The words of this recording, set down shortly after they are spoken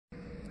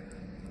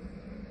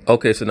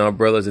Okay, so now,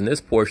 brothers, in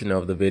this portion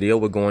of the video,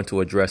 we're going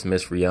to address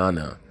Miss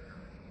Rihanna,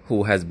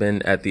 who has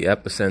been at the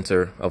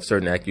epicenter of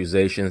certain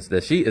accusations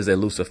that she is a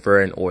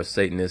Luciferian or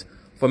Satanist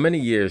for many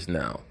years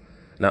now.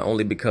 Not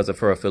only because of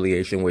her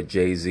affiliation with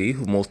Jay-Z,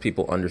 who most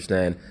people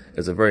understand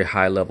is a very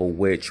high-level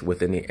witch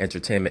within the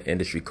entertainment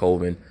industry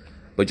coven,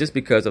 but just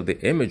because of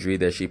the imagery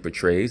that she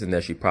portrays and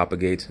that she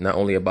propagates, not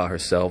only about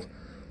herself,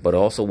 but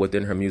also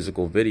within her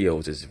musical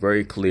videos. It's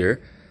very clear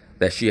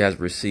that she has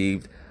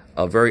received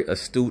a very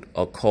astute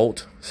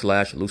occult /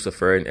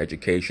 Luciferian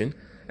education,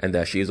 and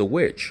that she is a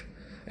witch.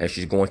 And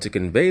she's going to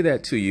convey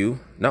that to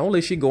you. Not only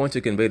is she going to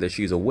convey that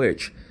she's a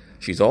witch,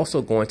 she's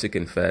also going to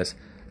confess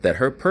that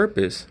her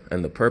purpose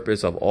and the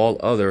purpose of all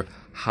other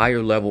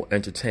higher level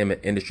entertainment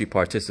industry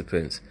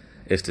participants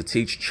is to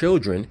teach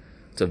children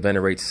to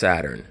venerate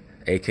Saturn,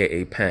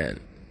 aka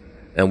Pan.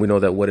 And we know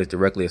that what is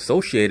directly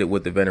associated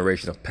with the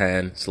veneration of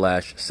Pan /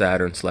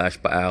 Saturn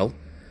 / Baal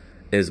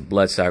is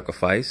blood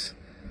sacrifice,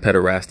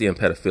 pederasty and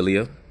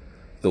pedophilia,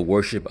 the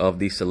worship of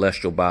the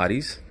celestial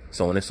bodies,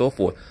 so on and so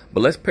forth.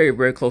 But let's pay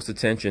very close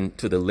attention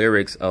to the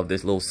lyrics of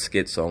this little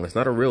skit song. It's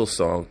not a real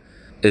song.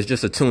 It's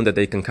just a tune that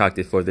they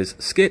concocted for this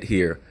skit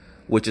here,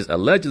 which is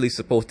allegedly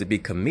supposed to be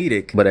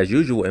comedic. But as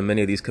usual in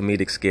many of these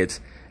comedic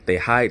skits, they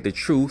hide the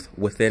truth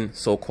within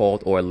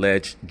so-called or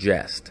alleged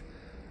jest.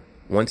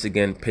 Once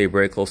again, pay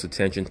very close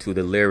attention to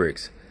the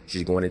lyrics.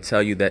 She's going to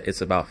tell you that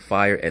it's about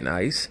fire and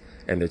ice,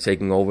 and they're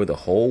taking over the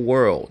whole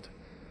world.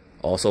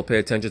 Also pay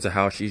attention to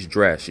how she's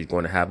dressed. She's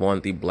going to have on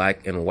the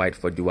black and white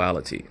for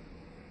duality.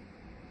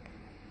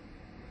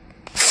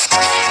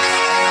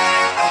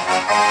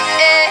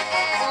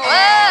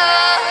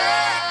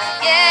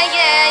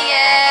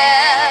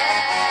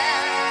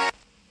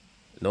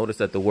 Notice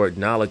that the word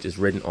knowledge is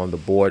written on the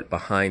board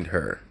behind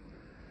her.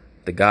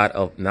 The god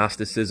of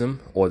Gnosticism,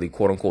 or the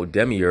quote-unquote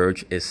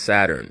demiurge, is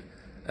Saturn,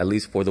 at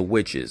least for the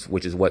witches,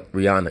 which is what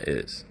Rihanna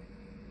is.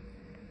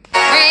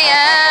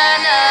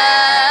 Rihanna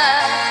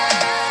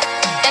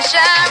and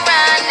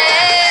Saturn,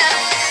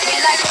 we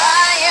like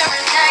fire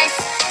and ice,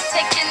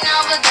 taking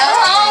over the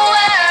whole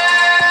world.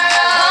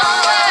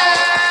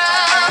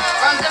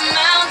 From the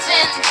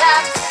mountain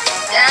tops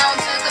down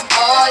to the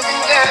boys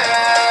and girls.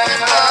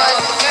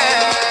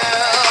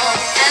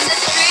 And the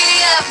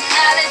tree of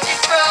knowledge it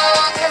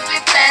grows 'cause we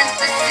plant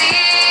the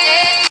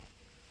seed.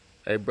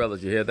 Hey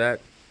brothers, you hear that?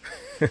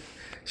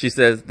 She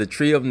says the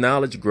tree of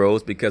knowledge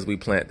grows because we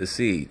plant the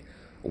seed.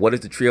 What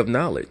is the tree of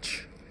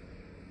knowledge?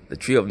 The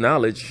tree of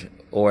knowledge,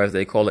 or as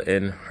they call it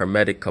in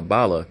Hermetic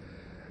Kabbalah,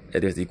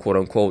 it is the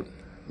quote-unquote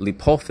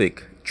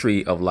lipothic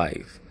tree of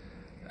life.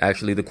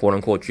 Actually, the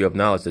quote-unquote tree of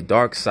knowledge, the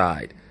dark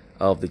side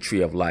of the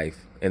tree of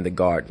life in the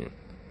garden.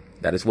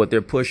 That is what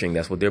they're pushing.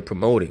 That's what they're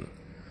promoting.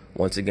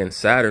 Once again,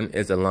 Saturn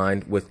is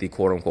aligned with the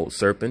quote-unquote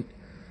serpent.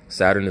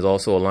 Saturn is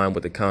also aligned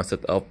with the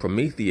concept of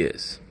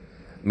Prometheus,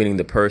 meaning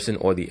the person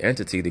or the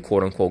entity, the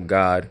quote-unquote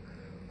God,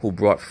 who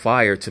brought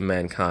fire to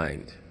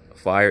mankind.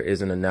 Fire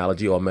is an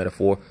analogy or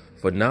metaphor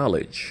for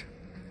knowledge.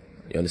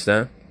 You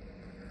understand?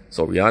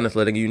 So Rihanna's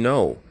letting you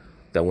know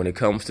that when it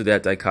comes to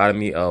that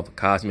dichotomy of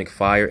cosmic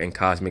fire and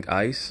cosmic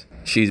ice,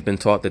 she's been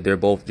taught that they're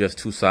both just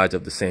two sides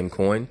of the same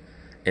coin.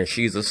 And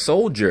she's a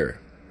soldier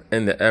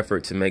in the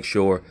effort to make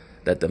sure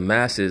that the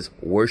masses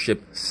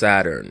worship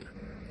Saturn.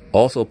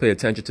 Also pay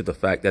attention to the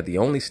fact that the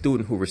only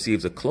student who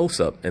receives a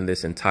close-up in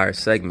this entire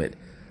segment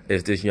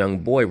is this young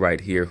boy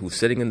right here who's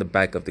sitting in the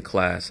back of the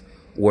class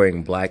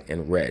wearing black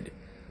and red,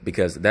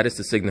 because that is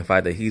to signify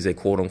that he's a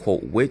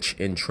quote-unquote witch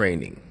in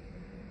training.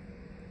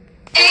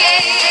 We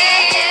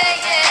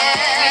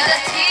the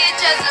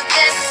teachers of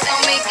this,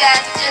 and we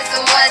got just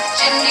what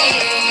you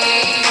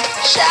need.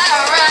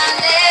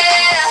 Saturn,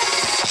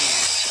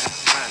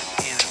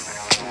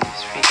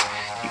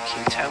 You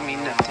can't tell me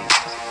nothing.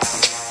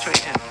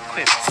 Straight up,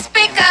 quick.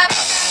 speak up.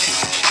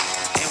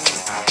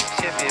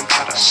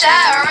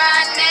 Saturn,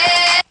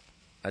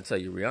 I tell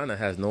you, Rihanna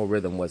has no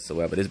rhythm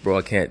whatsoever. This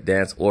broad can't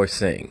dance or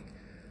sing.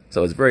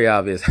 So it's very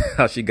obvious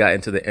how she got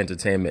into the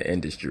entertainment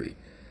industry.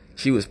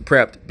 She was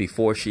prepped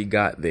before she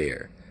got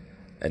there.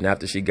 And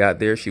after she got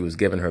there, she was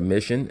given her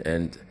mission,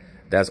 and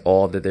that's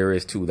all that there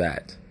is to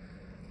that.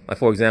 Like,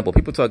 for example,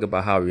 people talk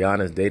about how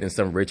Rihanna is dating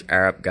some rich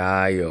Arab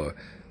guy, or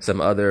some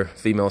other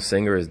female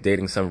singer is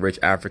dating some rich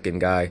African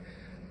guy.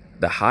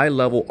 The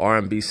high-level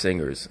R&B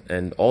singers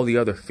and all the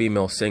other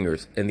female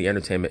singers in the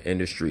entertainment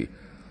industry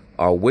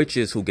are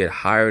witches who get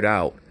hired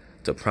out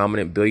to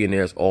prominent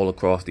billionaires all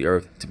across the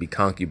earth to be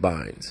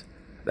concubines.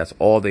 That's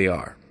all they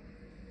are.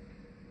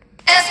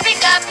 speak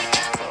up.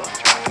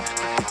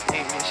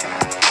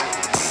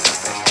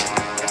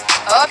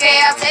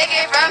 Okay, I'll take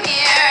it from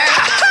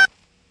here.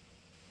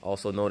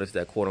 Also notice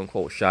that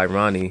quote-unquote Shy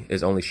Ronnie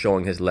is only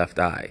showing his left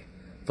eye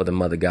for the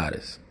mother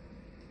goddess.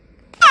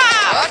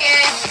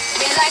 Okay,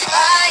 we like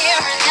fire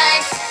and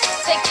ice,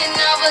 taking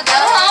over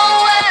the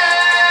whole world.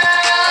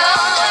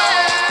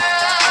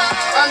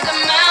 From the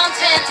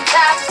mountain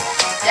tops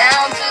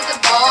down to the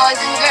boys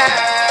and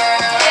girls.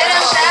 Get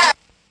 'em shout.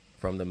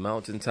 From the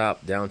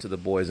mountaintop down to the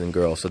boys and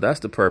girls. So that's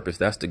the purpose.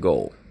 That's the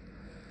goal.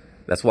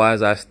 That's why,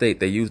 as I state,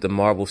 they use the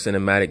Marvel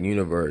Cinematic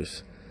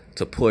Universe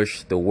to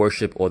push the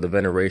worship or the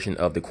veneration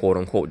of the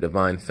quote-unquote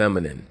divine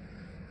feminine.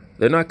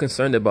 They're not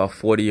concerned about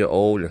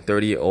 40-year-old and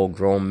 30-year-old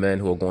grown men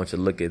who are going to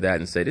look at that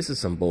and say, this is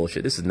some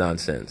bullshit, this is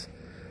nonsense.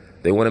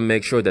 They want to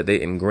make sure that they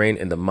ingrain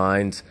in the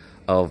minds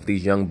of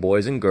these young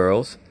boys and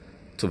girls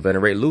to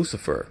venerate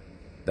Lucifer.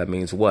 That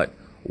means what?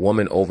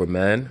 Woman over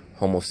man,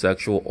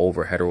 homosexual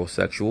over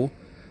heterosexual,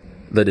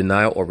 the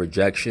denial or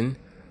rejection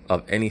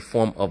of any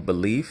form of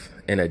belief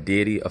in a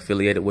deity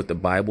affiliated with the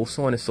Bible,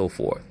 so on and so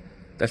forth.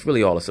 That's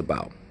really all it's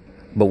about.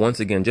 But once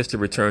again, just to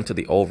return to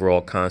the overall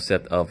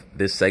concept of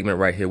this segment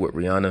right here with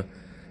Rihanna,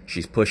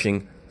 she's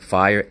pushing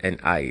fire and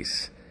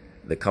ice,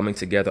 the coming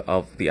together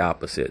of the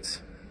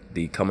opposites,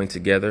 the coming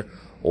together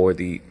or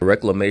the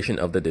reclamation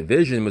of the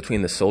division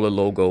between the solar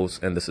logos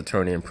and the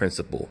Saturnian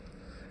principle,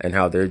 and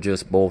how they're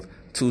just both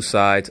two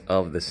sides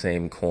of the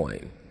same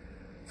coin.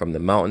 From the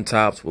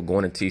mountaintops, we're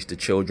going to teach the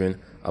children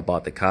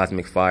about the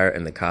cosmic fire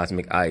and the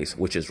cosmic ice,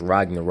 which is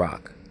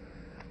Ragnarok,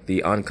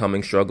 the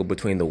oncoming struggle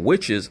between the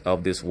witches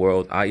of this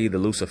world, i.e. the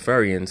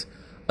Luciferians,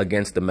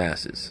 against the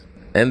masses,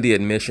 and the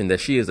admission that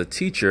she is a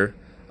teacher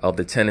of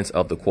the tenets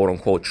of the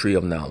quote-unquote tree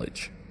of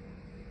knowledge.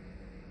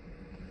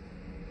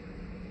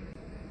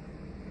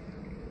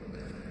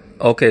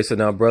 Okay, so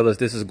now, brothers,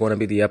 this is going to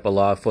be the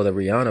epilogue for the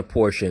Rihanna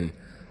portion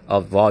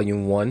of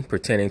Volume 1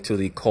 pertaining to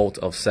the cult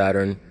of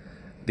Saturn,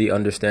 the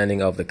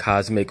understanding of the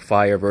cosmic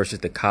fire versus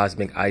the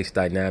cosmic ice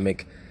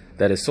dynamic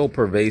that is so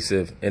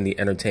pervasive in the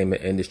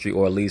entertainment industry,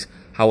 or at least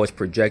how it's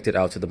projected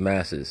out to the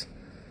masses.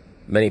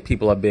 Many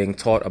people are being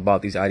taught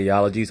about these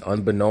ideologies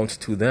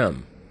unbeknownst to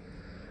them.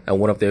 And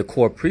one of their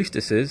core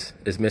priestesses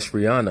is Miss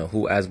Rihanna,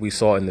 who, as we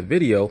saw in the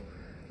video,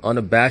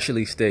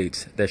 unabashedly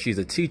states that she's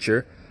a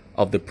teacher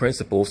of the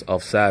principles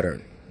of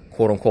Saturn,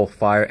 quote-unquote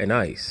fire and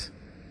ice.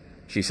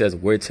 She says,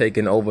 we're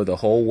taking over the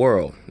whole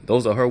world.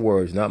 Those are her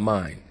words, not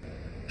mine.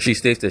 She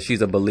states that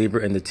she's a believer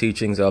in the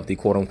teachings of the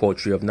quote-unquote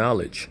tree of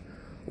knowledge.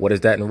 What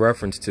is that in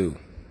reference to?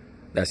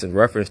 That's in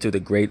reference to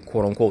the great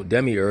quote-unquote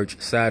demiurge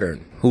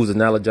Saturn, who's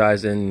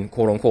analogized in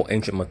quote-unquote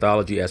ancient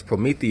mythology as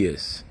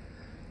Prometheus,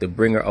 the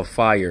bringer of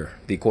fire,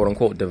 the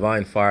quote-unquote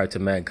divine fire to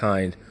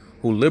mankind,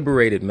 who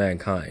liberated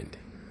mankind,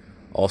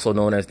 also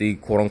known as the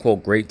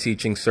quote-unquote great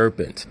teaching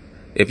serpent.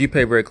 If you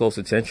pay very close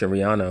attention,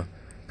 Rihanna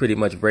pretty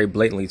much very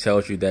blatantly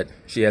tells you that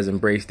she has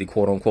embraced the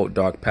quote-unquote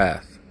dark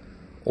path,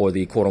 or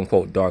the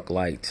quote-unquote dark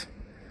light,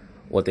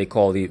 what they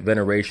call the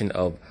veneration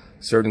of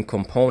certain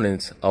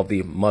components of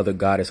the mother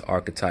goddess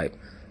archetype,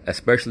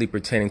 especially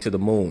pertaining to the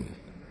moon.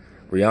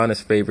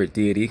 Rihanna's favorite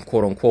deity,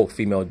 quote-unquote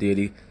female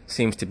deity,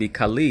 seems to be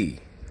Kali,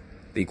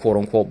 the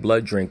quote-unquote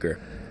blood drinker.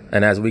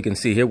 And as we can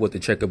see here with the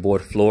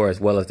checkerboard floor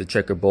as well as the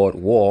checkerboard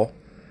wall,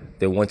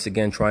 they're once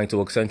again trying to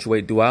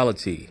accentuate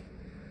duality,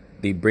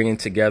 the bringing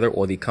together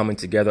or the coming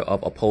together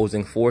of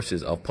opposing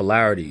forces, of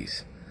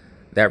polarities.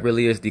 That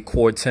really is the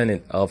core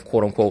tenet of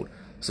quote-unquote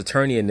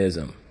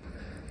Saturnianism.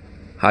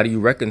 How do you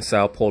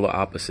reconcile polar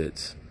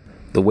opposites?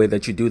 The way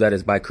that you do that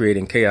is by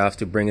creating chaos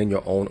to bring in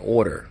your own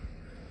order.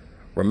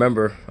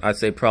 Remember, I'd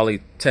say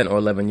probably 10 or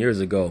 11 years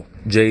ago,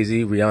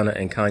 Jay-Z, Rihanna,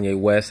 and Kanye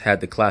West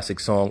had the classic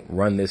song,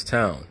 Run This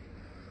Town.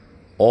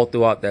 All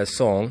throughout that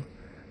song,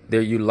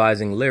 they're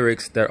utilizing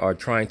lyrics that are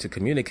trying to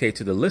communicate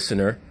to the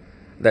listener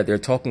that they're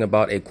talking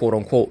about a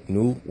quote-unquote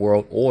new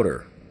world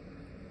order.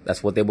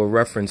 That's what they were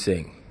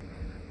referencing.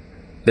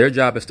 Their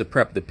job is to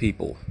prep the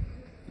people.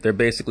 They're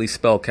basically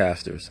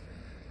spellcasters.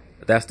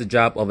 That's the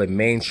job of a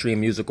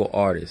mainstream musical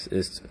artist,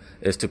 is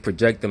to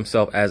project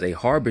themselves as a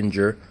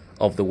harbinger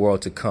of the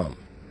world to come.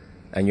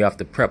 And you have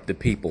to prep the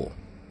people.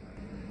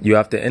 You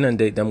have to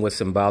inundate them with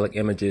symbolic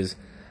images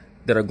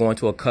that are going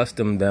to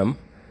accustom them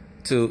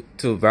to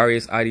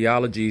various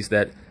ideologies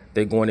that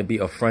they're going to be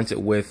affronted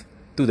with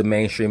through the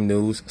mainstream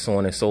news, so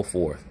on and so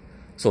forth.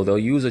 So they'll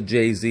use a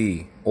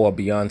Jay-Z or a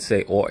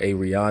Beyonce or a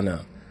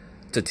Rihanna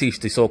to teach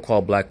the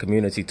so-called black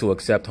community to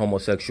accept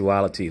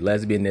homosexuality,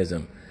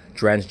 lesbianism,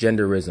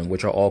 transgenderism,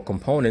 which are all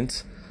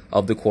components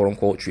of the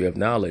quote-unquote tree of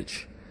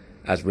knowledge,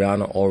 as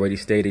Rihanna already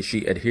stated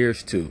she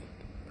adheres to.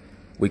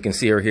 We can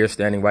see her here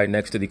standing right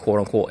next to the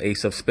quote-unquote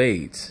ace of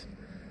spades.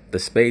 The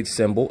spade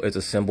symbol is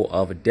a symbol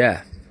of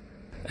death.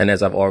 And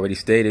as I've already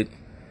stated,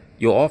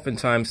 you'll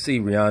oftentimes see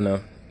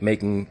Rihanna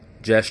making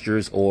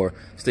gestures or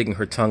sticking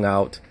her tongue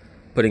out,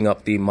 putting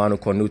up the mano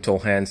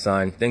cornuto hand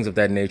sign, things of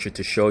that nature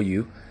to show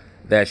you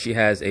that she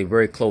has a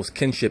very close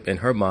kinship in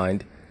her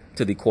mind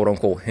to the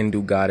quote-unquote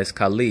Hindu goddess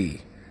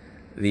Kali,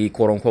 the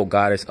quote-unquote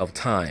goddess of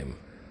time.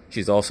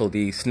 She's also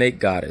the snake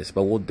goddess,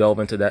 but we'll delve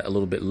into that a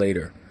little bit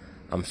later.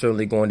 I'm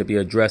certainly going to be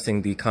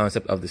addressing the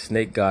concept of the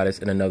snake goddess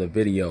in another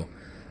video,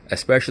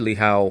 especially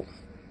how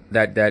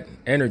that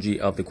energy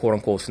of the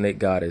quote-unquote snake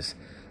goddess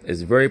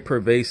is very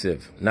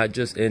pervasive, not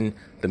just in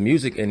the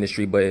music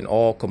industry, but in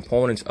all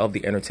components of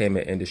the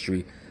entertainment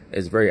industry.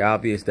 It's very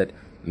obvious that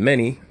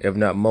many, if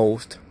not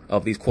most,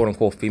 of these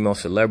quote-unquote female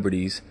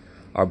celebrities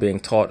are being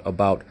taught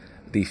about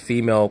the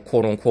female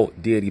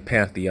quote-unquote deity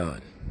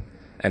pantheon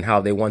and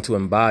how they want to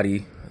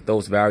embody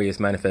those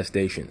various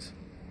manifestations.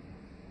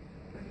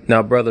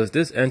 Now, brothers,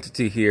 this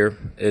entity here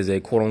is a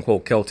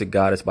quote-unquote Celtic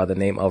goddess by the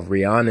name of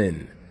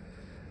Rihanna.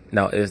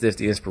 Now, is this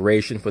the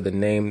inspiration for the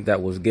name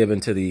that was given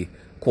to the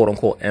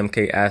quote-unquote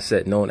MK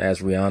asset known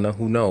as Rihanna?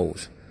 Who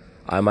knows?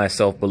 I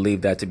myself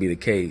believe that to be the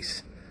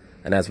case.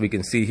 And as we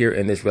can see here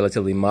in this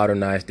relatively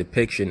modernized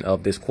depiction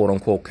of this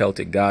quote-unquote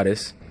Celtic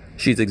goddess,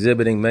 she's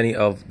exhibiting many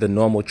of the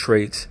normal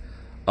traits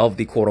of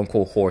the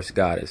quote-unquote horse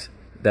goddess.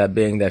 That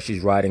being that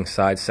she's riding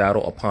side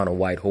saddle upon a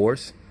white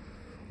horse.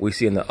 We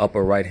see in the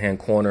upper right-hand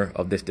corner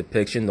of this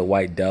depiction the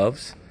white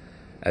doves.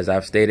 As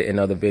I've stated in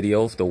other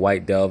videos, the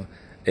white dove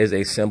is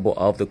a symbol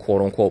of the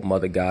quote-unquote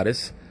mother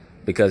goddess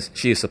because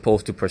she is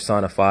supposed to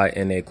personify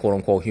in a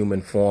quote-unquote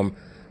human form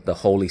the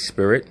Holy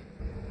Spirit.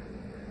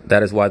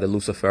 That is why the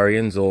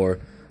Luciferians, or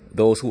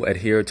those who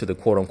adhere to the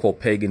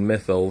quote-unquote pagan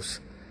mythos,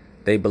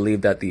 they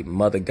believe that the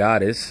mother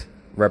goddess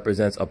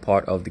represents a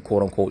part of the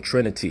quote-unquote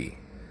Trinity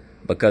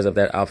because of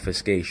that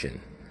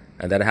obfuscation.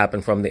 And that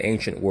happened from the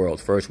ancient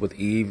world, first with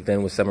Eve,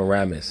 then with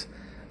Semiramis,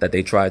 that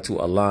they tried to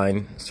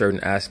align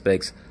certain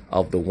aspects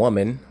of the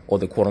woman, or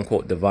the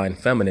quote-unquote divine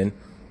feminine,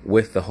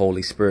 with the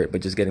Holy Spirit.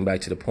 But just getting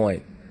back to the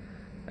point,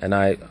 and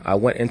I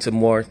went into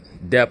more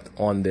depth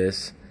on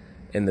this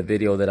in the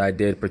video that I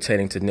did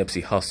pertaining to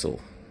Nipsey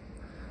Hussle.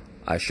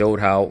 I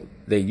showed how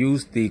they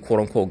used the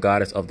quote-unquote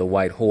goddess of the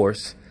white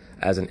horse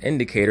as an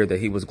indicator that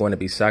he was going to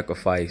be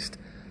sacrificed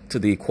to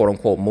the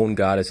quote-unquote moon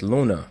goddess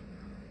Luna,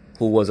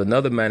 who was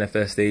another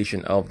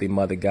manifestation of the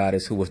mother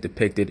goddess who was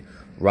depicted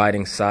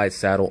riding side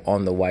saddle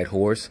on the white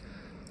horse,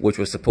 which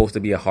was supposed to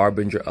be a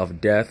harbinger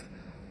of death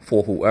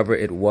for whoever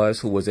it was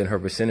who was in her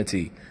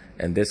vicinity.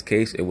 In this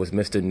case, it was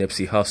Mr.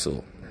 Nipsey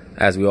Hussle.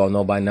 As we all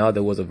know by now,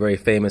 there was a very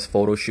famous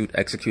photo shoot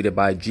executed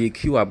by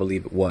GQ, I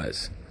believe it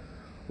was,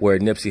 where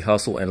Nipsey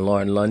Hussle and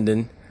Lauren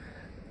London,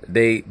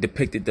 they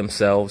depicted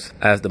themselves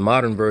as the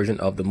modern version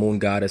of the moon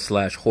goddess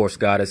slash horse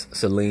goddess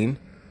Selene,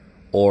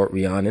 or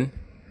Rihanna,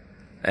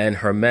 and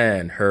her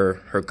man,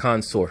 her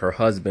consort, her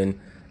husband,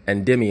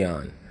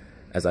 Endymion.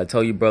 As I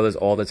tell you, brothers,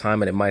 all the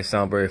time, and it might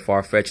sound very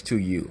far-fetched to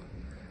you,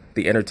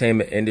 the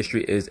entertainment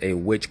industry is a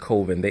witch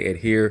coven. They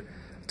adhere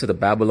to the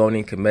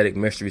Babylonian Kemetic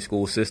mystery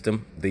school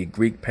system, the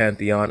Greek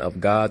pantheon of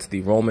gods,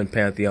 the Roman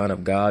pantheon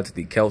of gods,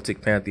 the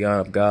Celtic pantheon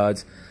of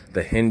gods,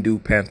 the Hindu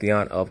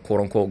pantheon of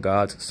quote-unquote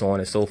gods, so on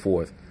and so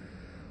forth,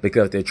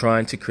 because they're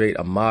trying to create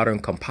a modern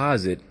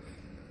composite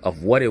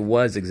of what it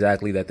was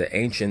exactly that the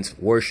ancients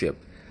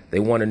worshipped. They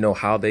want to know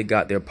how they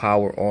got their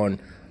power on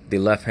the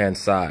left-hand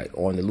side,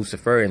 on the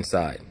Luciferian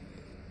side,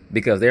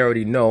 because they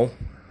already know,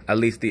 at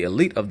least the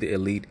elite of the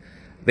elite,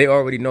 they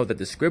already know that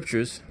the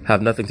scriptures have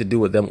nothing to do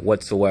with them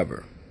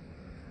whatsoever.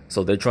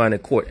 So they're trying to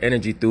court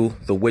energy through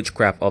the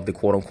witchcraft of the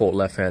quote-unquote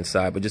left-hand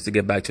side. But just to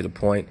get back to the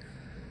point,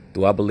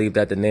 do I believe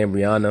that the name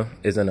Rihanna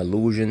is an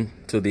allusion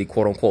to the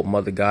quote-unquote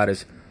mother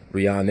goddess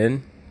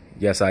Rihanna?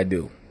 Yes, I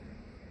do.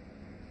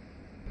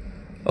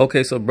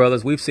 Okay, so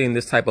brothers, we've seen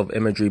this type of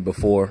imagery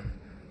before,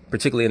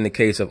 particularly in the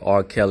case of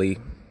R. Kelly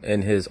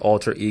and his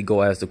alter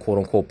ego as the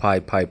quote-unquote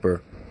Pied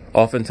Piper.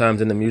 Oftentimes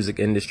in the music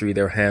industry,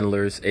 their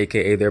handlers,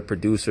 aka their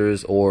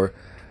producers, or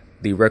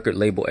the record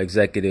label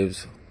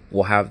executives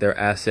will have their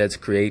assets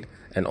create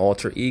an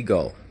alter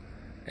ego,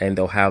 and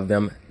they'll have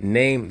them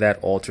name that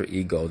alter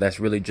ego. That's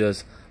really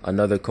just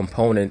another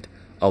component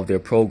of their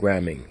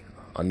programming,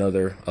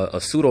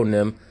 a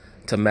pseudonym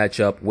to match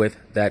up with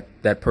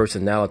that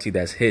personality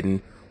that's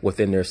hidden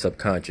within their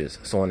subconscious,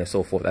 so on and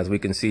so forth. As we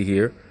can see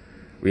here,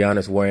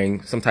 Rihanna's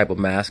wearing some type of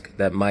mask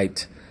that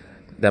might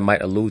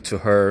allude to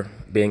her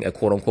being a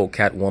quote-unquote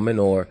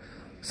Catwoman or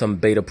some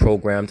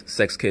beta-programmed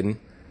sex kitten,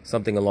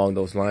 something along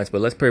those lines.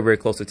 But let's pay very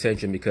close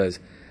attention, because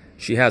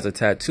she has a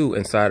tattoo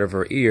inside of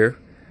her ear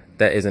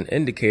that is an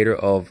indicator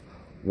of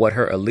what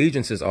her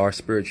allegiances are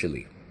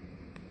spiritually.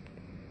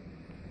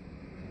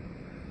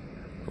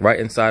 Right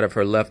inside of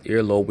her left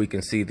earlobe, we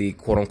can see the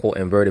quote-unquote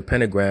inverted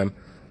pentagram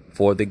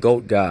for the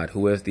goat god,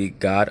 who is the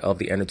god of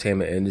the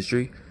entertainment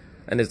industry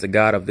and is the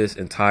god of this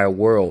entire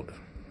world.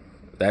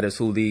 That is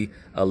who the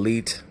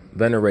elite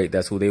venerate.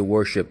 That's who they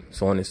worship,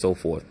 so on and so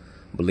forth,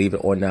 believe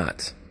it or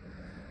not.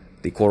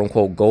 The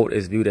quote-unquote goat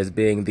is viewed as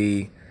being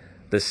the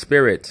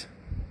spirit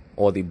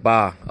or the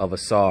Ba of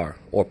Asar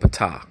or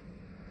Ptah.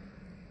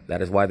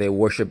 That is why they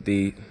worship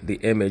the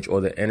image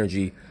or the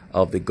energy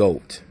of the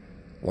goat.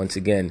 Once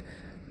again,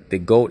 the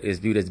goat is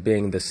viewed as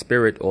being the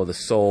spirit or the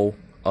soul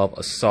of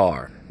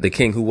Asar, the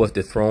king who was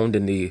dethroned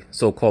in the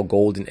so-called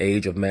golden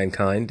age of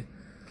mankind,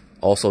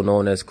 also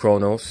known as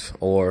Kronos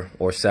or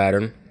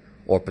Saturn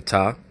or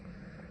Ptah.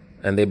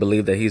 And they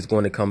believe that he's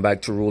going to come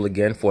back to rule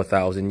again for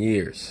 1,000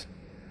 years.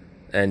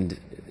 And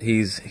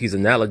he's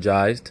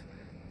analogized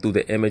through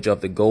the image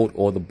of the goat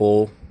or the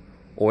bull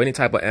or any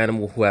type of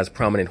animal who has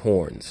prominent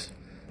horns,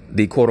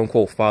 the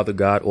quote-unquote father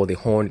god or the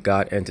horned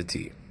god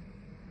entity.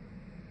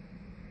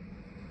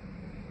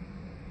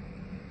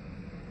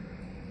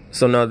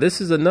 So now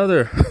this is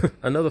another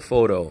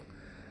photo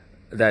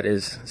that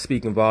is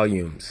speaking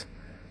volumes.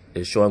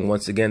 It's showing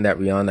once again that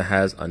Rihanna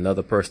has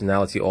another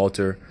personality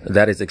alter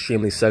that is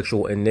extremely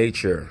sexual in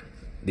nature,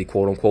 the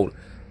quote-unquote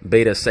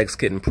beta sex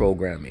kitten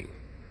programming.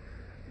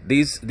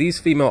 These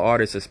female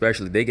artists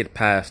especially, they get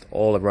passed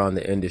all around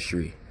the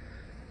industry.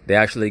 They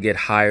actually get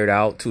hired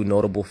out to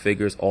notable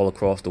figures all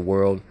across the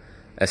world,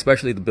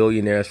 especially the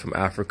billionaires from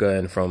Africa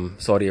and from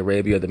Saudi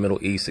Arabia, the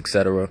Middle East,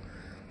 etc.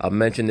 I've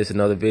mentioned this in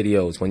other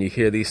videos. When you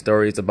hear these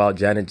stories about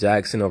Janet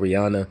Jackson or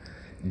Rihanna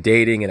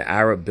dating an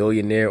Arab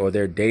billionaire, or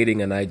they're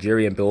dating a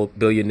Nigerian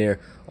billionaire,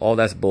 all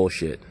that's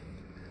bullshit.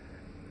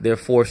 They're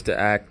forced to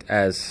act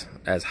as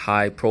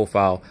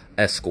high-profile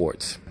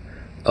escorts.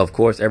 Of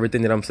course,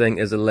 everything that I'm saying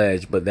is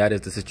alleged, but that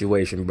is the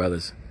situation,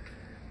 brothers.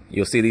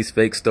 You'll see these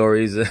fake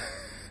stories.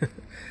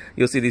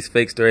 You'll see these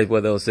fake stories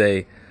where they'll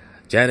say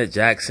Janet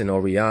Jackson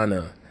or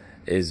Rihanna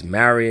is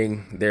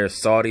marrying their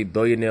Saudi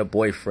billionaire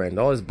boyfriend.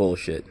 All this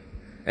bullshit.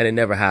 And it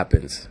never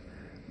happens,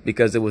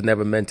 because it was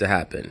never meant to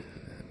happen.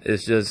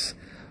 It's just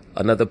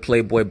another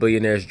playboy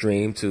billionaire's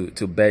dream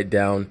to bed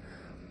down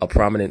a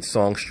prominent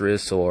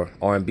songstress or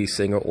R&B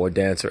singer or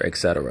dancer,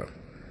 etc.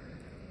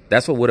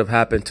 That's what would have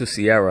happened to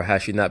Ciara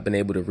had she not been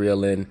able to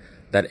reel in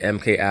that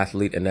MK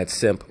athlete and that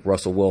simp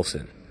Russell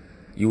Wilson.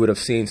 You would have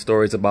seen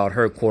stories about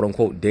her, quote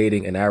unquote,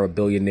 dating an Arab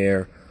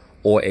billionaire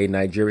or a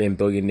Nigerian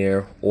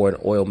billionaire or an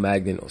oil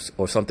magnate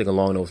or something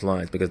along those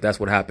lines, because that's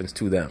what happens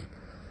to them.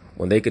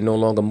 When they can no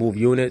longer move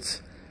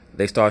units,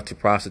 they start to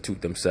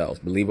prostitute themselves,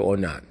 believe it or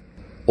not,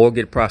 or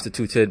get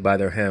prostituted by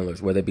their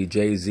handlers, whether it be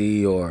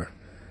Jay-Z or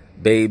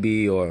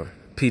Baby or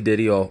P.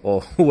 Diddy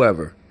or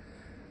whoever.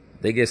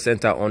 They get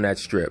sent out on that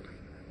strip.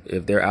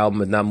 If their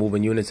album is not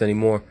moving units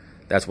anymore,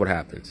 that's what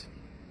happens.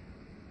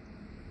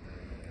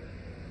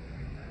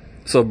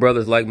 So,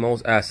 brothers, like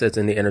most assets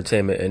in the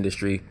entertainment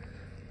industry,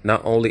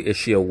 not only is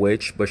she a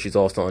witch, but she's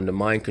also under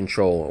mind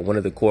control. One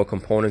of the core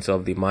components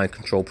of the mind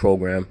control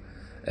program,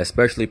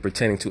 especially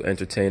pertaining to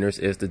entertainers,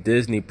 is the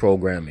Disney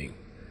programming.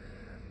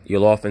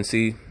 You'll often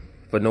see,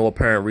 for no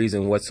apparent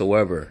reason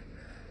whatsoever,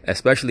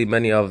 especially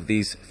many of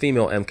these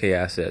female MK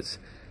assets,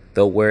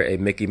 they'll wear a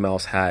Mickey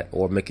Mouse hat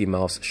or Mickey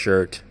Mouse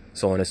shirt,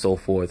 so on and so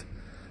forth.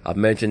 I've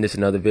mentioned this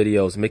in other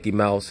videos. Mickey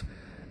Mouse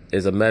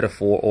is a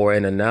metaphor or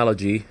an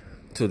analogy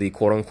to the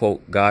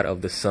quote-unquote god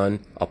of the sun,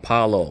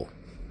 Apollo,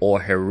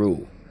 or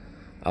Heru.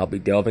 I'll be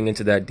delving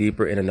into that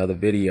deeper in another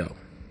video.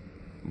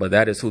 But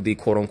that is who the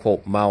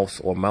quote-unquote mouse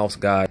or mouse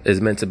god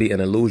is meant to be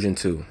an allusion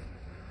to.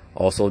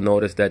 Also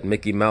notice that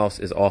Mickey Mouse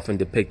is often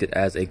depicted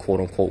as a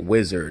quote-unquote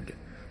wizard.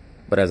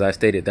 But as I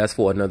stated, that's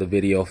for another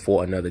video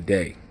for another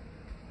day.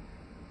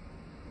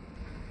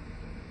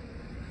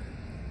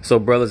 So,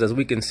 brothers, as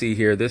we can see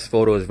here, this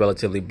photo is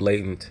relatively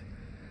blatant.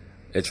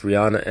 It's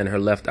Rihanna, and her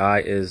left eye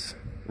is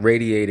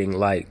radiating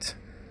light.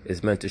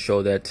 It's meant to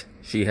show that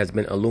she has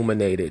been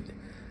illuminated.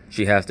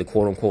 She has the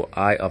quote-unquote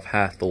eye of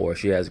Hathor.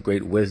 She has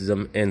great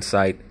wisdom,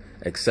 insight,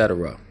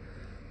 etc.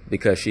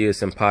 Because she is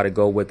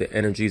simpatico with the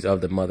energies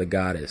of the mother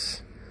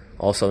goddess,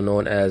 also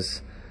known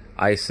as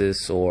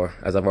Isis, or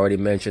as I've already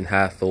mentioned,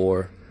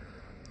 Hathor,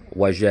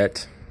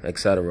 Wajet,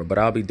 etc. But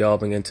I'll be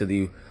delving into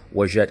the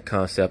Wajet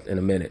concept in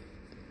a minute.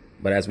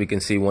 But as we can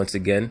see, once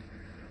again,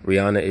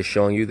 Rihanna is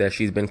showing you that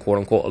she's been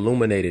quote-unquote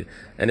illuminated.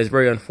 And it's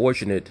very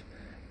unfortunate.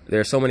 There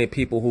are so many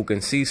people who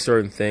can see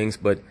certain things,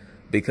 but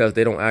because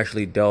they don't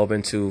actually delve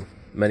into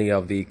many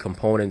of the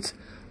components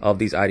of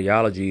these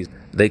ideologies,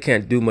 they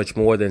can't do much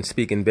more than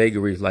speak in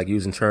vagaries, like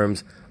using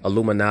terms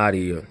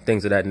Illuminati or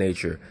things of that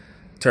nature.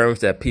 Terms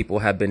that people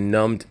have been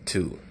numbed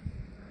to.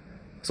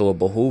 So it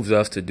behooves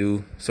us to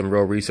do some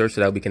real research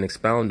so that we can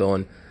expound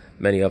on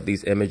many of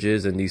these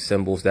images and these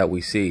symbols that we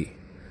see.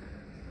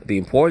 The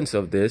importance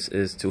of this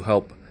is to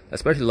help,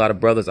 especially a lot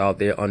of brothers out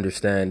there,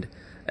 understand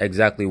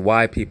exactly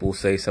why people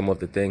say some of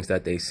the things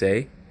that they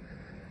say.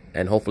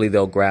 And hopefully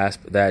they'll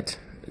grasp that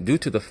due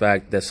to the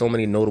fact that so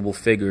many notable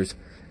figures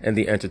in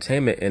the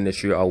entertainment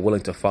industry are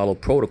willing to follow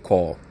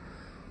protocol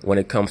when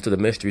it comes to the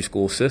mystery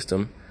school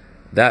system,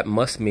 that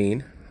must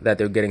mean that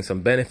they're getting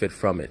some benefit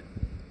from it.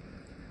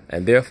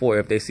 And therefore,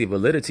 if they see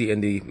validity in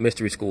the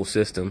mystery school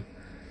system,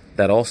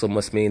 that also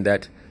must mean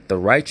that the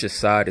righteous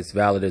side is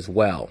valid as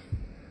well.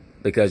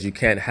 Because you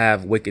can't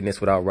have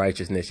wickedness without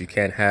righteousness. You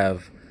can't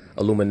have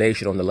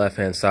illumination on the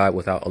left-hand side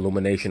without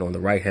illumination on the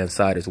right-hand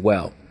side as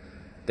well.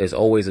 There's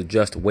always a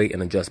just weight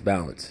and a just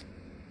balance.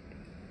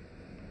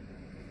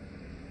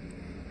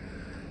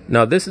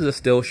 Now, this is a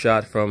still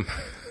shot from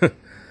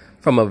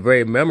from a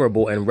very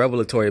memorable and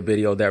revelatory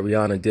video that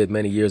Rihanna did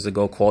many years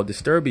ago called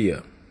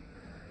Disturbia.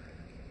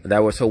 That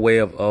was her way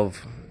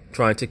of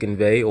trying to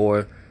convey,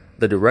 or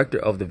the director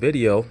of the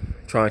video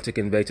trying to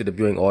convey to the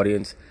viewing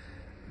audience,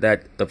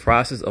 that the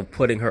process of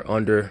putting her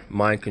under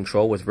mind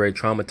control was very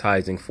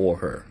traumatizing for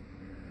her.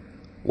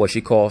 What she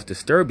calls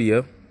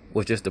Disturbia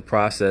was just the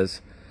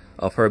process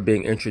of her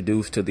being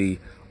introduced to the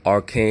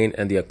arcane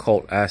and the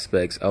occult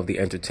aspects of the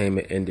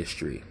entertainment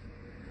industry.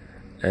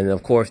 And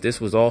of course, this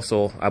was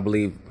also, I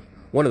believe,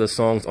 one of the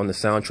songs on the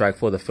soundtrack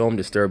for the film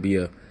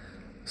Disturbia,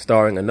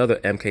 starring another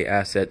MK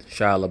asset,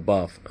 Shia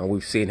LaBeouf. And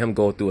we've seen him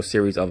go through a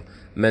series of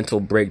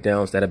mental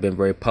breakdowns that have been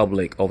very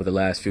public over the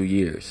last few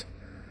years.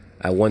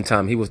 At one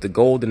time, he was the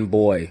golden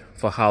boy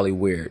for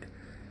Hollywood,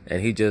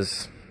 and he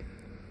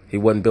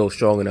wasn't built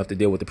strong enough to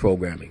deal with the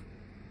programming.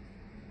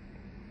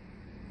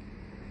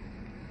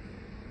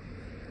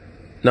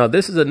 Now,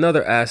 this is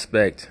another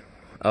aspect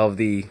of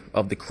the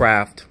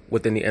craft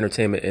within the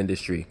entertainment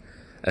industry,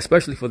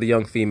 especially for the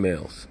young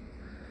females.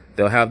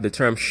 They'll have the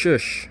term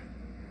shush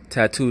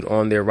tattooed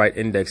on their right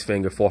index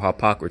finger for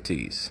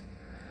Hippocrates.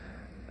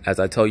 As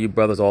I tell you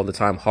brothers all the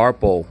time,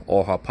 Harpo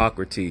or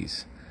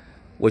Hippocrates,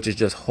 which is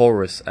just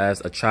Horus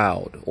as a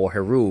child or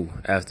Heru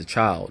as the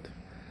child,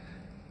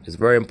 is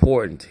very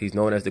important. He's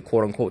known as the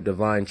quote-unquote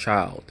divine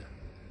child,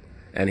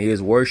 and he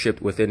is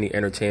worshipped within the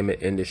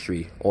entertainment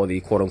industry or the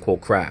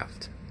quote-unquote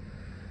craft.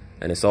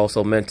 And it's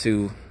also meant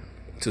to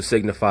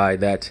signify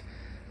that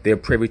they're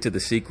privy to the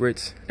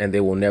secrets and they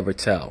will never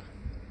tell.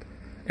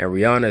 And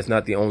Rihanna is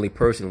not the only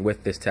person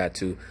with this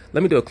tattoo.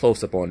 Let me do a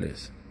close-up on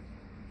this.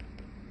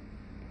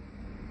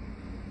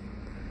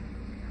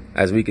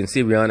 As we can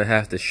see, Rihanna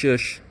has the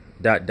shush ...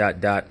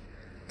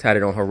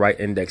 tatted on her right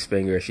index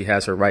finger. She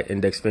has her right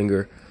index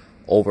finger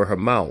over her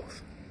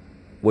mouth,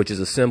 which is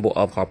a symbol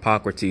of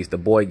Hippocrates, the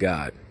boy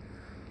god,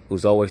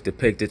 who's always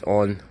depicted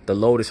on the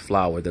lotus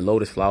flower. The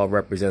lotus flower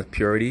represents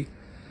purity.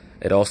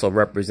 It also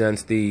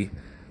represents the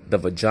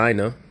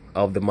vagina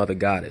of the mother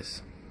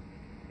goddess.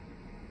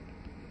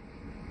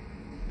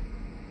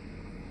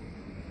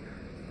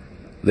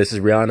 This is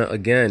Rihanna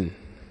again,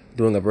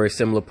 doing a very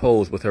similar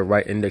pose with her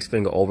right index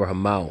finger over her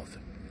mouth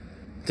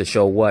to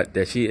show what?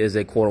 That she is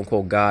a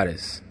quote-unquote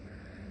goddess.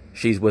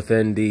 She's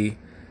within the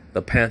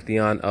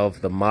pantheon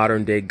of the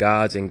modern day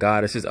gods and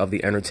goddesses of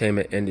the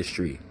entertainment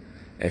industry,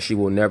 and she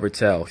will never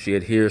tell. She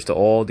adheres to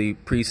all the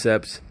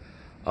precepts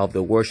of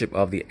the worship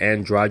of the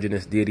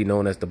androgynous deity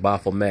known as the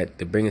Baphomet,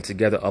 the bringing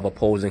together of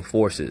opposing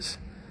forces,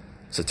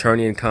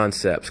 Saturnian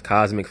concepts,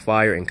 cosmic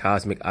fire and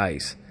cosmic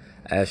ice,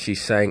 as she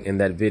sang in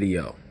that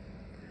video,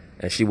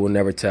 and she will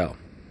never tell.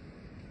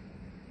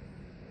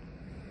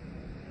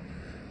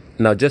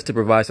 Now, just to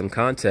provide some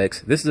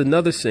context, this is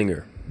another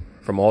singer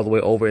from all the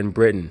way over in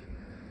Britain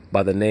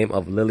by the name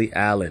of Lily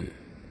Allen.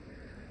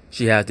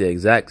 She has the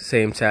exact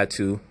same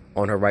tattoo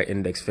on her right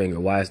index finger.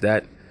 Why is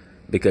that?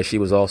 Because she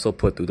was also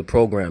put through the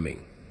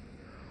programming.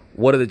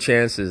 What are the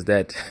chances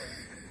that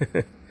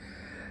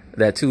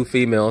that two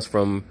females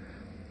from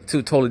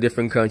two totally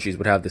different countries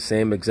would have the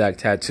same exact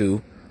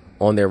tattoo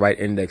on their right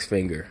index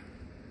finger,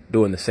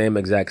 doing the same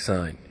exact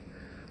sign?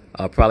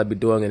 I'll probably be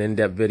doing an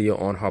in-depth video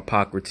on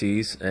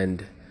Hippocrates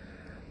and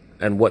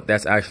what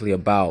that's actually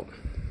about,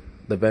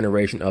 the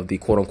veneration of the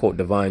quote-unquote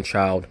divine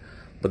child,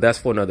 but that's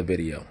for another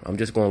video. I'm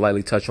just going to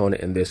lightly touch on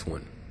it in this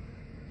one.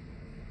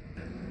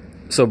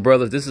 So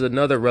brothers, this is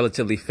another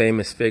relatively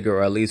famous figure,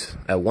 or at least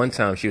at one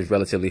time she was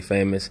relatively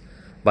famous,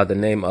 by the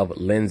name of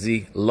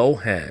Lindsay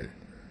Lohan.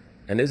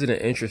 And isn't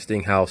it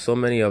interesting how so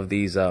many of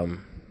these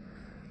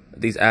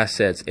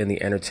assets in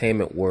the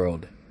entertainment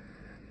world,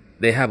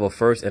 they have a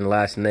first and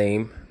last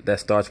name that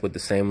starts with the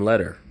same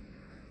letter.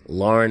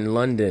 Lauren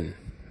London,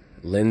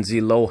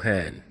 Lindsay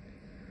Lohan.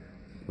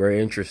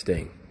 Very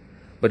interesting.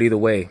 But either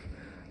way,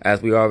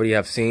 as we already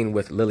have seen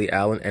with Lily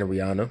Allen and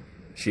Rihanna,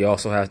 she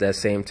also has that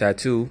same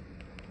tattoo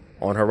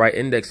on her right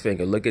index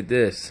finger. Look at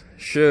this.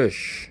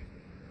 Shush.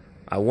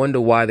 I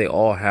wonder why they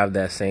all have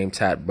that same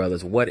tat,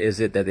 brothers. What is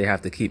it that they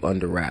have to keep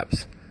under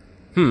wraps?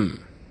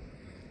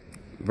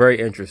 Very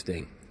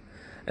interesting.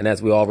 And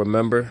as we all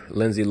remember,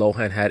 Lindsay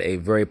Lohan had a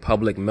very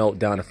public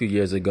meltdown a few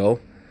years ago.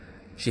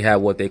 She had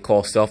what they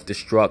call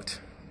self-destruct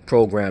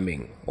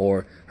programming,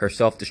 or her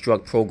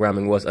self-destruct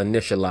programming was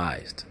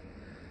initialized.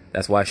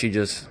 That's why she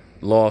just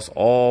lost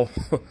all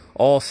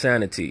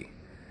sanity.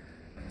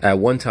 At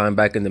one time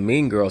back in the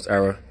Mean Girls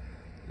era,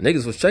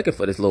 niggas was checking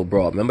for this little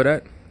broad. Remember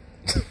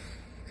that?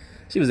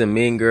 She was in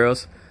Mean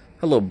Girls.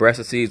 Her little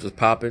breast seeds was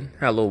popping.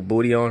 Had a little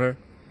booty on her.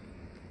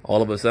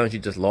 All of a sudden, she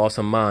just lost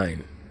her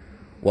mind.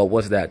 What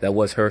was that? That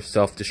was her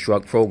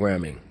self-destruct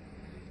programming.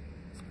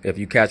 If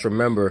you cats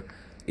remember,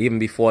 even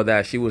before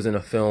that, she was in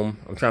a film.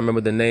 I'm trying to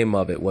remember the name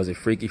of it. Was it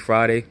Freaky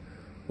Friday?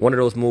 One of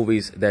those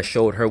movies that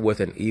showed her with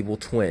an evil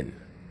twin.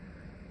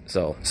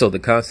 So the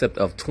concept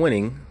of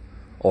twinning,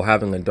 or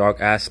having a dark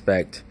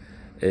aspect,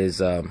 is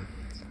a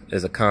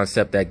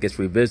concept that gets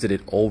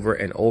revisited over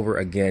and over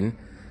again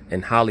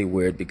in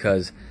Hollywood,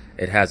 because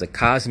it has a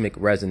cosmic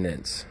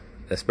resonance,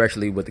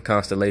 especially with the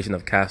constellation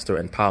of Castor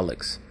and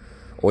Pollux.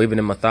 Or even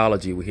in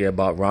mythology, we hear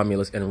about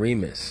Romulus and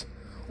Remus.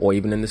 Or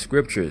even in the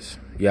scriptures,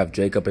 you have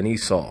Jacob and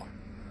Esau.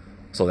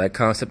 So that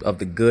concept of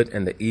the good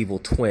and the evil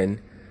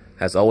twin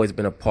has always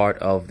been a part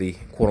of the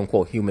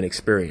quote-unquote human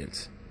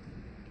experience.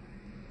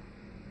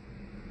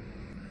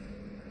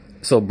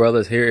 So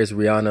brothers, here is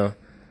Rihanna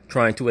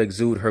trying to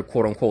exude her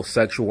quote-unquote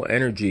sexual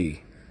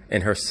energy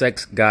and her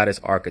sex goddess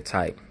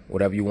archetype,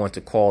 whatever you want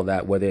to call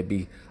that, whether it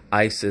be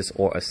Isis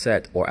or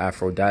Aset or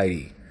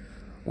Aphrodite.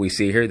 We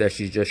see here that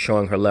she's just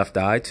showing her left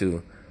eye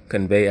to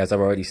convey, as I've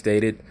already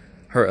stated,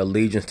 her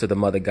allegiance to the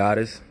mother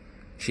goddess.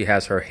 She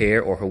has her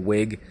hair, or her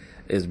wig,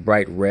 is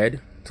bright red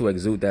to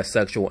exude that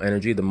sexual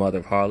energy, the mother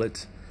of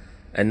harlots.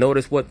 And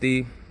notice what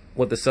the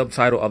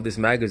subtitle of this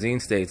magazine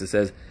states. It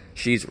says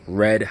she's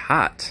red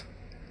hot.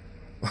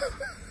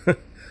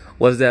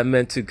 What's that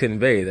meant to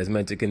convey? That's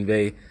meant to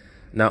convey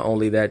not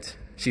only that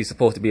she's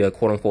supposed to be a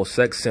quote-unquote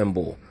sex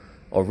symbol,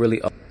 or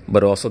really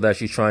but also that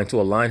she's trying to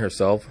align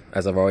herself,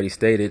 as I've already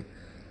stated,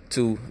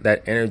 to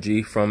that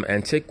energy from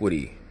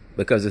antiquity,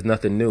 because it's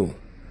nothing new.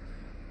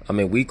 I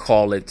mean, we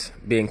call it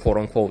being quote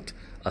unquote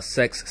a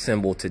sex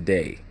symbol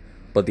today,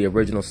 but the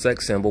original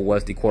sex symbol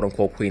was the quote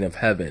unquote Queen of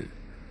Heaven.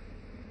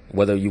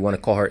 Whether you want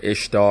to call her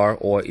Ishtar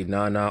or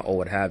Inanna or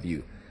what have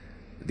you,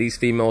 these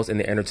females in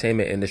the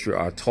entertainment industry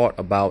are taught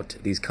about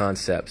these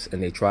concepts,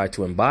 and they try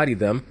to embody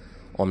them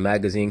on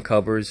magazine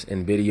covers,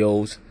 in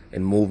videos,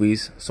 in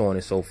movies, so on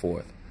and so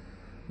forth.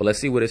 But let's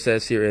see what it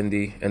says here in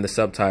the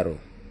subtitle.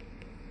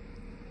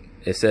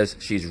 It says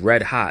she's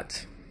red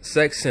hot,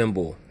 sex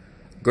symbol,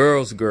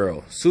 girl's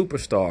girl,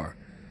 superstar,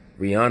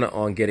 Rihanna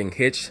on getting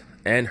hitched,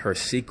 and her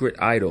secret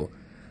idol.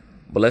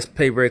 But let's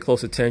pay very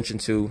close attention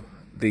to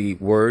the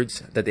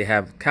words that they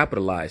have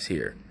capitalized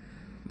here,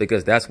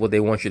 because that's what they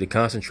want you to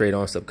concentrate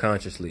on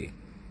subconsciously.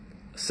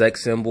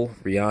 Sex symbol,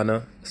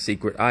 Rihanna,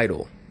 secret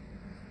idol.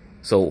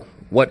 So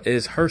what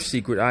is her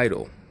secret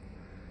idol?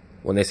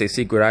 When they say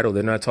secret idol,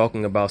 they're not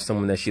talking about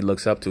someone that she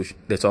looks up to.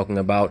 They're talking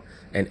about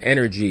an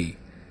energy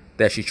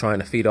that she's trying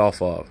to feed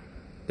off of.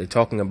 They're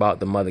talking about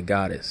the mother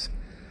goddess.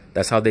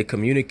 That's how they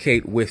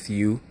communicate with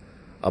you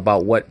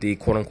about what the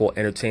quote unquote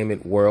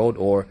entertainment world,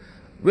 or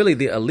really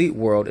the elite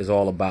world, is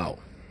all about.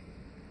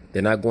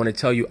 They're not going to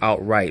tell you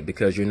outright,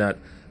 because you're not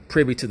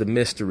privy to the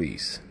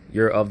mysteries.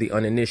 You're of the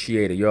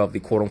uninitiated. You're of the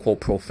quote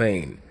unquote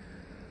profane.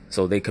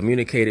 So they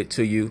communicate it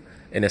to you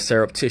in a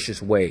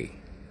surreptitious way,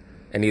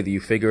 and either you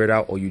figure it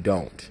out or you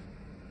don't.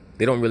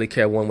 They don't really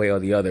care one way or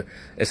the other.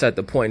 It's at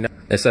the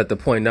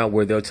point now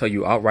where they'll tell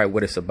you outright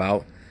what it's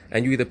about,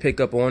 and you either pick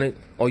up on it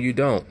or you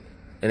don't.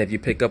 And if you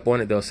pick up on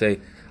it, they'll say,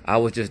 I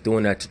was just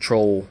doing that to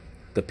troll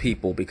the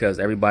people, because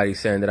everybody's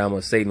saying that I'm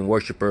a Satan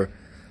worshiper,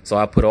 so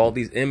I put all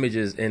these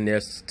images in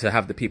there to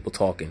have the people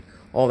talking.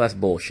 All that's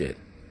bullshit.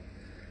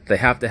 They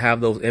have to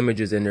have those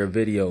images in their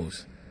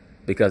videos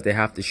because they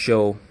have to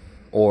show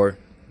or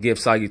give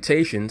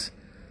salutations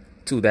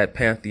to that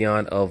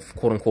pantheon of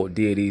quote unquote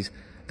deities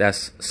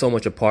that's so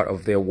much a part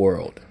of their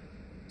world.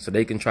 So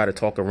they can try to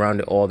talk around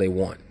it all they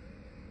want.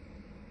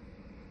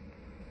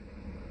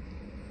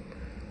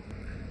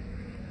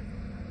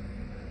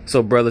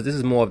 So brothers, this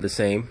is more of the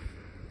same.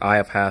 Eye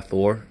of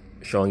Hathor,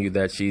 showing you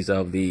that she's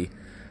of the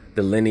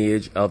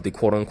lineage of the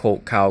quote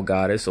unquote cow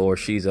goddess, or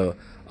she's a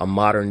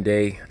modern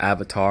day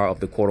avatar of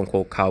the quote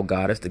unquote cow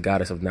goddess, the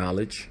goddess of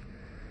knowledge.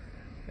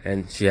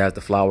 And she has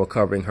the flower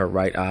covering her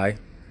right eye.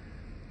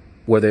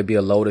 Whether it be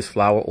a lotus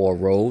flower or a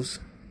rose,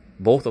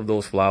 both of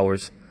those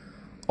flowers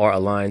are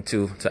aligned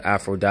to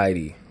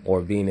Aphrodite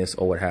or Venus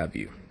or what have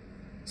you.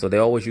 So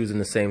they're always using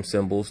the same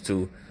symbols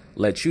to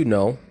let you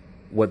know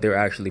what they're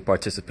actually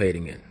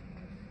participating in.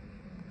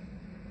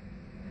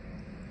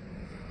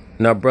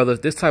 Now, brothers,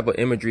 this type of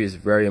imagery is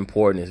very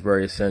important. It's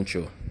very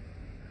essential.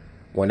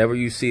 Whenever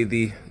you see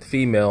the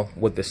female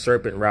with the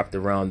serpent wrapped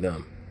around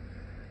them,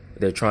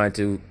 they're trying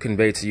to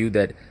convey to you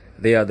that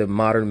they are the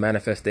modern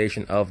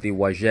manifestation of the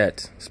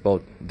Wajet,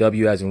 spelled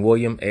W as in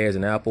William, A as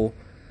in Apple,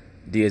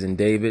 D as in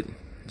David,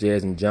 J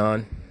as in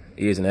John,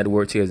 E as in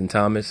Edward, T as in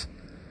Thomas,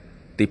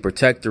 the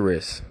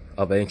protectoress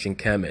of ancient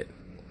Kemet.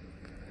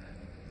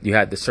 You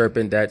had the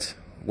serpent that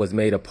was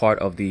made a part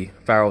of the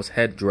pharaoh's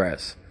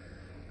headdress,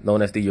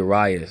 known as the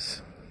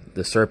Urias,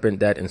 the serpent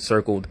that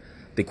encircled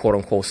the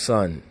quote-unquote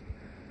sun.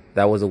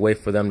 That was a way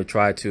for them to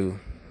try to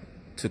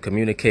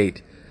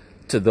communicate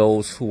to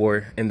those who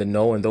were in the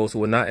know and those who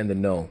were not in the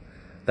know,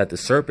 that the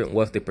serpent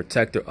was the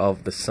protector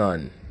of the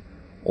sun,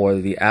 or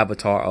the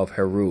avatar of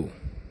Heru,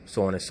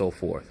 so on and so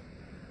forth.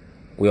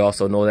 We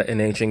also know that in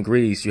ancient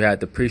Greece, you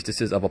had the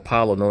priestesses of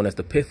Apollo, known as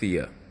the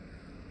Pythia,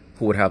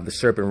 who would have the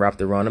serpent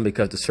wrapped around them,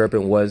 because the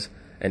serpent was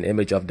an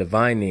image of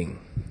divining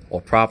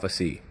or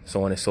prophecy,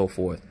 so on and so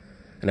forth.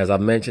 And as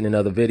I've mentioned in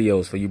other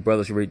videos, for you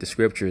brothers who read the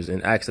scriptures,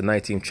 in Acts the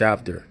 19th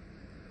chapter,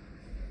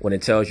 when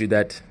it tells you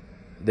that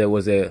there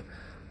was a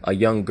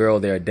young girl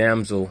there, a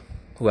damsel,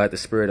 who had the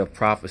spirit of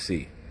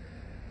prophecy,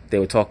 they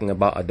were talking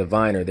about a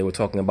diviner. They were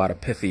talking about a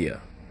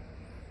Pythia,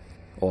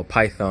 or a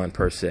python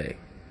per se.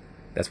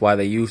 That's why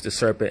they use the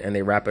serpent and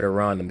they wrap it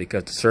around them,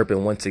 because the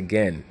serpent, once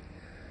again,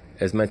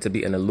 is meant to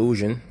be an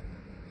allusion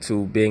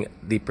to being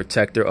the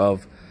protector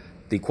of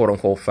the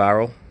quote-unquote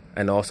pharaoh,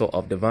 and also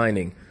of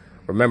divining.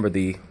 Remember,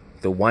 the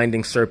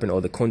winding serpent,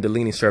 or the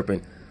kundalini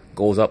serpent,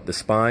 goes up the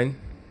spine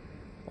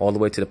all the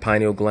way to the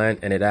pineal gland,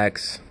 and it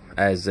acts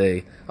as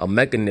a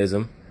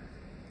mechanism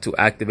to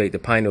activate the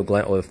pineal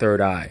gland, or the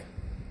third eye,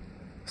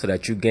 so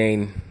that you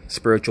gain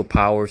spiritual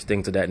powers,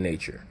 things of that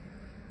nature.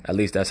 At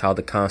least that's how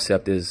the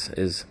concept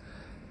is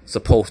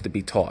supposed to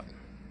be taught.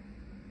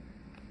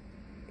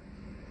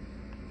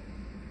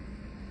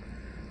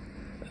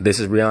 This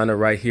is Rihanna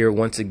right here,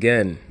 once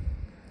again,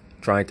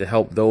 trying to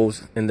help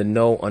those in the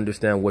know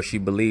understand what she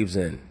believes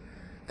in.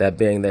 That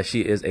being that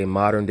she is a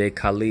modern day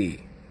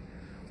Kali.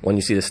 When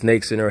you see the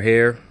snakes in her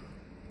hair,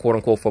 quote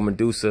unquote, for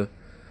Medusa,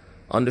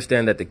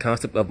 understand that the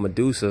concept of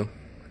Medusa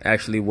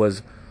actually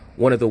was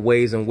one of the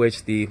ways in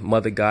which the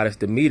mother goddess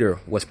Demeter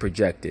was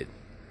projected.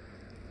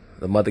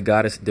 The mother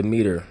goddess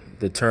Demeter,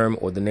 the term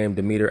or the name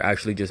Demeter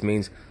actually just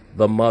means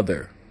the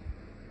mother.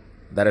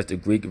 That is the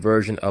Greek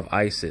version of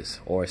Isis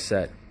or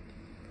Set.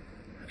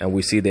 And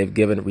we see they've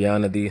given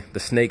Rihanna the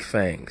snake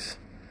fangs.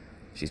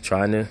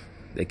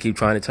 They keep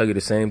trying to tell you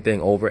the same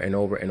thing over and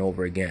over and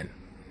over again.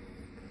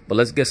 But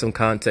let's get some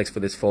context for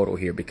this photo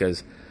here,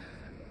 because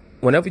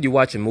whenever you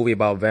watch a movie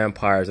about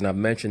vampires, and I've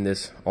mentioned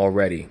this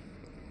already,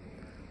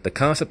 the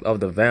concept of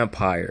the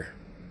vampire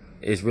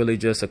is really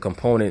just a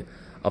component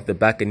of the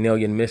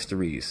Bacchanalian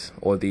mysteries,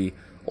 or the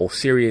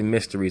Osirian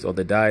mysteries, or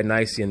the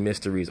Dionysian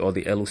mysteries, or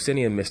the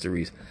Eleusinian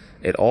mysteries.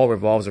 It all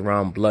revolves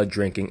around blood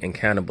drinking and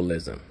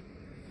cannibalism.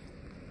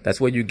 That's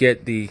where you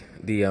get the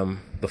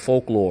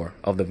folklore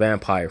of the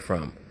vampire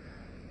from.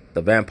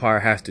 The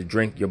vampire has to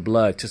drink your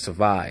blood to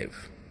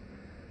survive.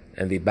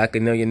 And the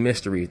Bacchanalian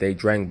mysteries, they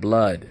drank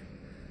blood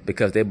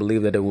because they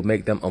believed that it would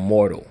make them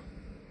immortal.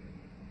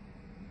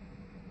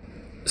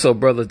 So,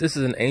 brothers, this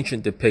is an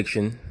ancient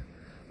depiction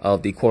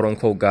of the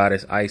quote-unquote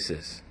goddess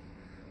Isis.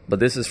 But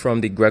this is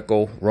from the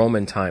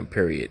Greco-Roman time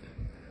period.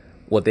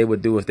 What they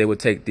would do is they would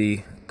take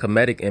the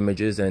Kemetic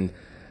images and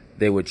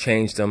they would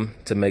change them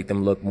to make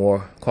them look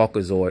more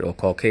Caucasoid or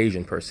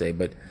Caucasian per se.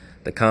 But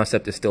the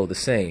concept is still the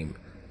same.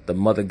 The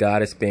mother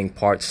goddess being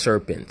part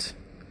serpent,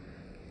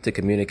 to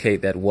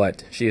communicate that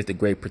what? She is the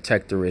great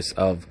protectoress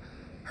of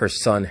her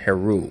son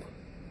Heru.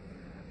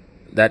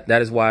 That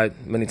is why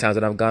many times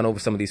that I've gone over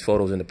some of these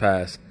photos in the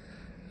past,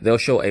 they'll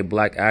show a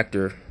black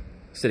actor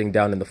sitting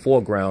down in the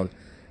foreground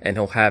and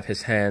he'll have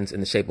his hands in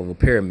the shape of a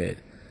pyramid.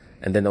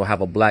 And then they'll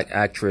have a black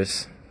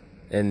actress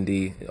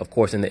of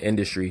course in the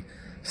industry,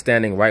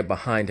 standing right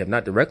behind him,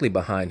 not directly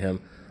behind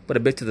him, but a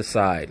bit to the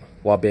side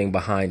while being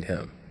behind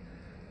him.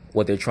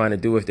 What they're trying to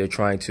do is they're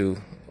trying to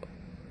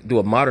do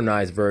a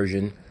modernized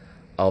version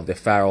of the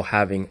pharaoh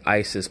having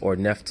Isis or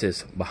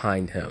Nephthys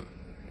behind him.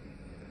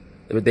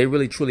 But they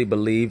really truly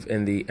believe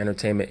in the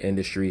entertainment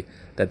industry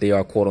that they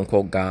are quote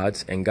unquote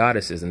gods and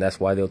goddesses, and that's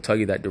why they'll tell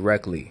you that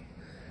directly.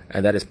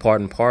 And that is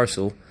part and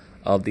parcel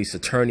of the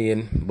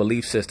Saturnian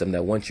belief system,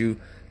 that once you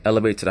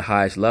elevate to the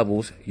highest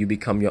levels, you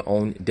become your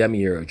own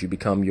demiurge, you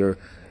become your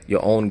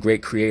own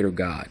great creator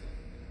god.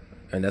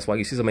 And that's why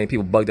you see so many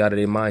people bugged out of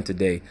their mind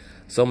today.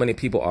 So many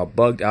people are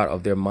bugged out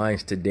of their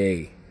minds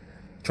today,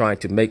 trying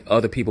to make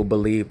other people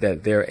believe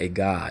that they're a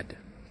god.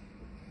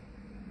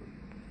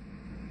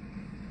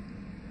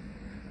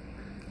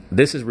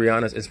 This is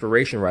Rihanna's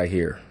inspiration right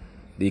here,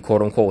 the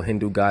quote-unquote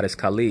Hindu goddess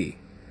Kali.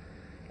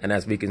 And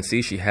as we can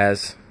see, she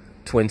has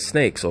twin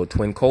snakes or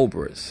twin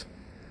cobras.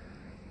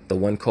 The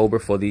one cobra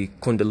for the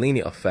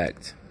Kundalini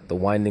effect, the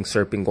winding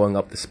serpent going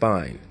up the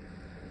spine.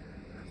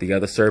 The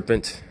other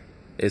serpent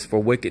is for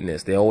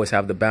wickedness. They always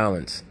have the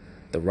balance,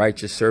 the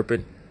righteous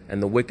serpent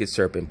and the wicked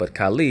serpent. But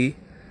Kali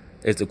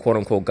is the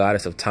quote-unquote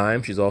goddess of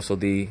time. She's also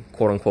the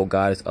quote-unquote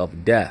goddess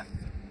of death.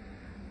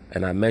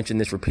 And I mentioned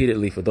this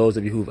repeatedly for those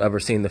of you who've ever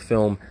seen the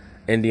film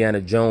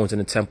Indiana Jones and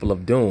the Temple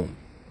of Doom.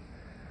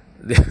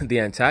 The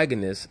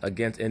antagonists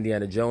against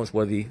Indiana Jones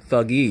were the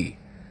Thuggee,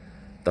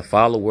 the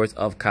followers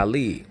of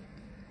Kali.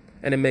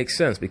 And it makes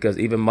sense because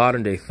even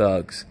modern day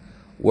thugs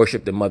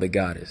worship the mother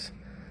goddess.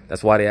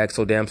 That's why they act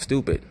so damn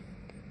stupid.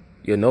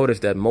 You'll notice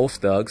that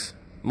most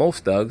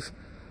thugs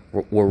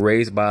were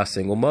raised by a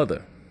single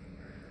mother.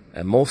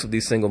 And most of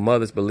these single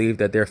mothers believe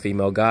that they're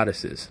female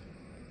goddesses.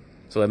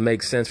 So it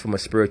makes sense from a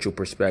spiritual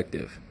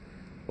perspective.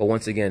 But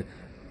once again,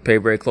 pay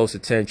very close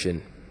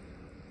attention.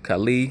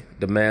 Kali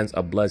demands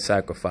a blood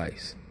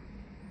sacrifice.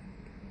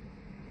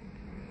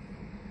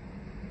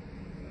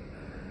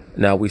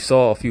 Now, we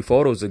saw a few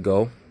photos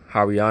ago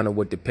how Rihanna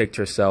would depict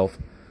herself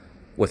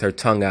with her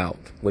tongue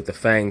out, with the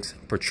fangs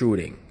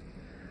protruding.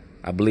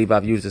 I believe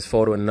I've used this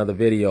photo in another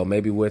video,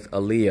 maybe with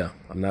Aaliyah.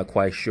 I'm not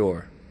quite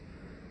sure.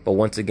 But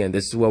once again,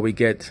 this is where we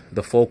get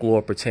the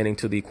folklore pertaining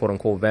to the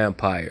quote-unquote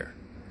vampire.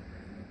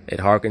 It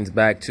harkens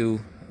back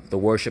to the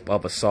worship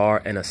of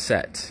Asar and a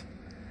Set,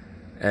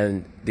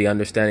 and the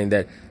understanding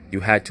that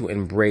you had to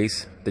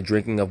embrace the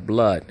drinking of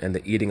blood and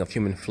the eating of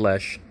human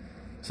flesh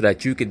so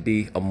that you could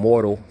be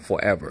immortal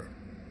forever.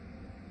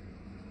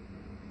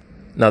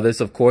 Now,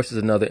 this, of course, is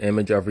another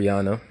image of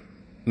Rihanna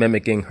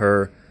mimicking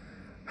her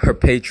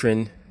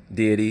patron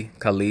deity,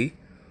 Kali,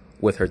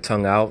 with her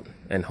tongue out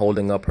and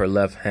holding up her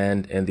left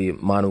hand in the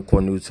Manu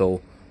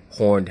Cornuto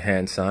horned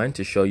hand sign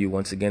to show you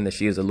once again that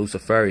she is a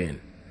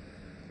Luciferian.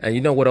 And you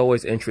know what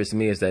always interests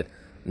me is that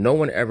no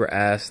one ever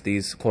asks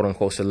these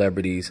quote-unquote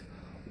celebrities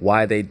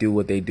why they do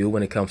what they do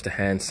when it comes to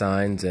hand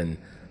signs and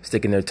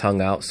sticking their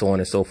tongue out, so on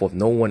and so forth.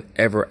 No one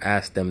ever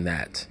asks them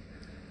that.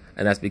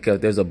 And that's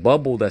because there's a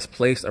bubble that's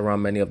placed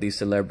around many of these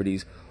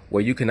celebrities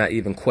where you cannot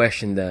even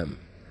question them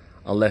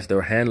unless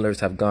their handlers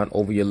have gone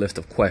over your list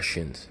of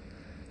questions.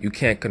 You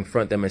can't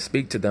confront them and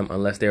speak to them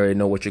unless they already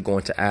know what you're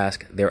going to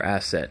ask their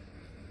asset,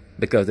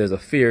 because there's a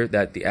fear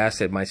that the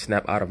asset might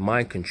snap out of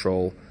mind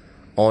control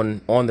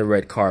on the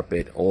red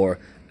carpet or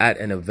at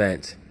an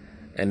event,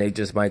 and they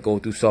just might go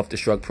through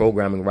self-destruct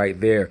programming right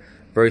there,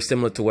 very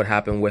similar to what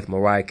happened with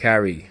Mariah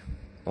Carey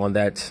on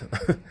that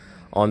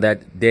on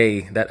that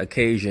day, that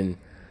occasion,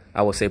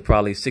 I would say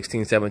probably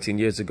 16, 17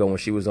 years ago when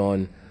she was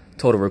on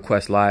Total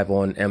Request Live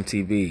on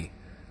MTV.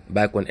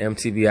 back when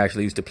MTV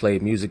actually used to play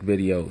music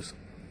videos.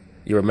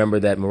 You remember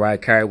that Mariah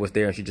Carey was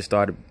there and she just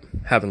started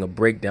having a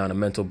breakdown, a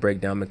mental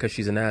breakdown, because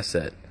she's an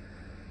asset.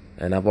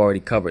 And I've already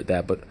covered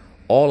that. But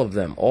all of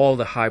them, all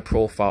the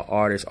high-profile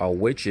artists are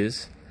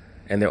witches,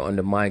 and they're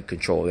under mind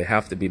control. They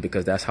have to be,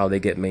 because that's how they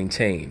get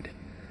maintained.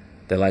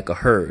 They're like a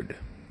herd.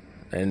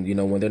 And, you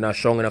know, when they're not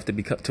strong enough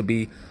to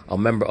be a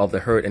member of the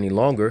herd any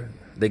longer,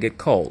 they get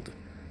culled.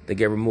 They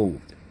get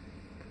removed.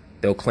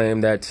 They'll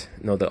claim that,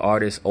 you know, the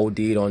artist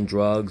OD'd on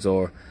drugs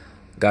or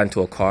got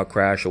into a car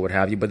crash or what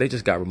have you, but they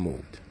just got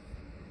removed.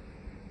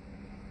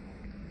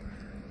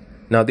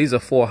 Now, these are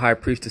 4 high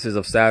priestesses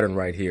of Saturn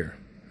right here.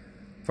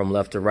 From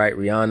left to right,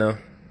 Rihanna,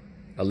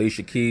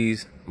 Alicia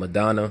Keys,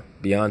 Madonna,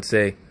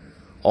 Beyonce,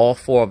 all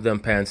 4 of them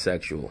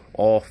pansexual.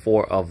 All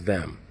 4 of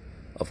them.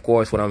 Of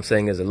course, what I'm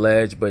saying is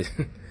alleged, but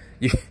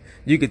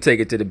you could take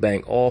it to the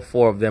bank. All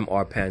 4 of them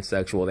are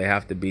pansexual. They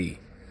have to be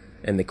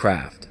in the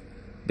craft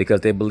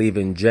because they believe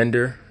in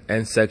gender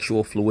and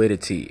sexual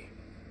fluidity.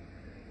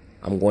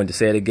 I'm going to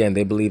say it again.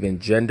 They believe in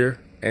gender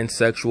and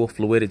sexual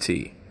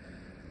fluidity.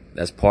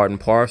 That's part and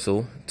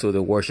parcel to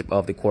the worship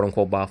of the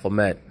quote-unquote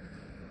Baphomet.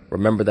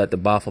 Remember that the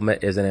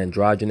Baphomet is an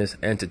androgynous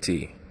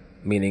entity,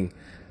 meaning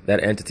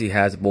that entity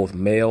has both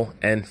male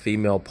and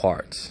female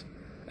parts,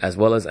 as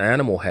well as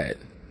animal head.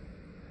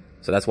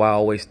 So that's why I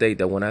always state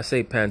that when I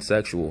say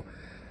pansexual,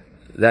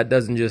 that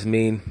doesn't just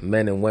mean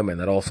men and women.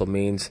 That also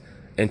means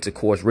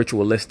intercourse,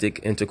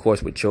 ritualistic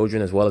intercourse with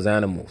children as well as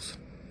animals.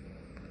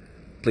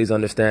 Please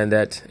understand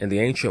that in the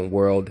ancient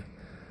world,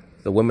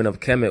 the women of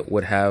Kemet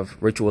would have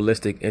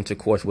ritualistic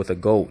intercourse with a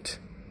goat,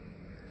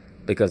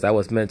 because that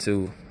was meant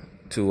to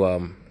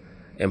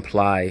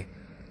imply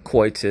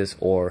coitus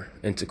or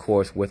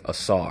intercourse with a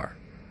Sar.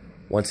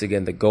 Once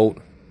again, the goat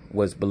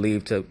was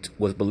believed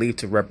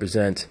to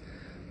represent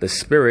the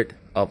spirit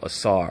of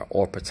Asar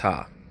or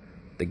Ptah,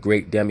 the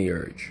great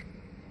demiurge.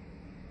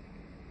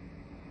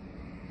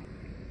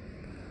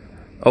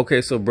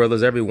 Okay, so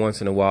brothers, every once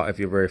in a while, if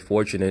you're very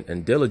fortunate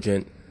and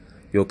diligent,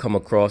 you'll come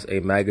across a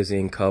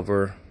magazine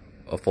cover,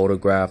 a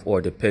photograph, or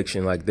a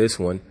depiction like this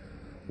one,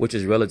 which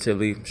is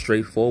relatively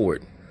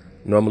straightforward.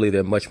 Normally,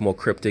 they're much more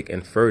cryptic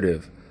and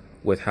furtive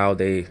with how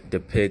they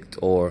depict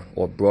or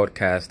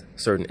broadcast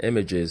certain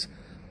images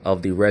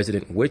of the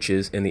resident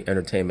witches in the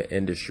entertainment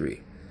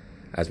industry.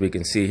 As we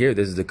can see here,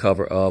 this is the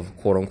cover of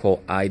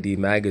quote-unquote ID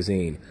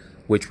magazine,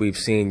 which we've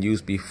seen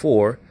used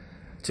before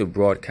to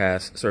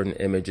broadcast certain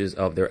images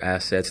of their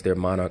assets, their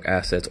monarch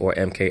assets or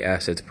MK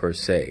assets per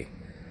se.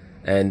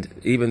 And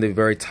even the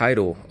very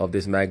title of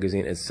this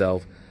magazine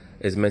itself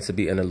is meant to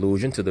be an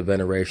allusion to the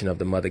veneration of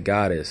the mother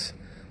goddess.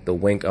 The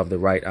wink of the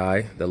right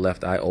eye, the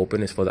left eye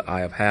open, is for the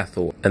eye of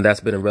Hathor. And that's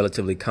been a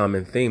relatively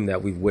common theme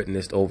that we've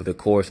witnessed over the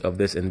course of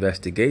this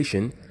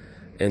investigation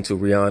into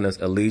Rihanna's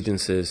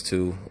allegiances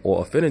to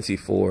or affinity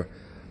for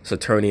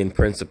Saturnian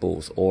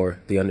principles, or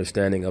the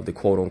understanding of the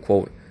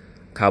quote-unquote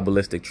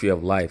Kabbalistic tree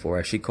of life, or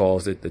as she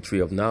calls it, the tree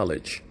of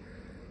knowledge.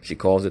 She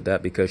calls it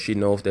that because she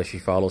knows that she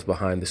follows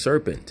behind the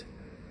serpent.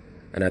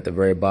 And at the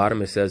very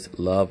bottom it says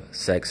love,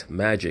 sex,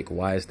 magic.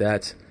 Why is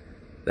that?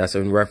 That's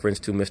in reference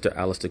to Mr.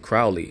 Aleister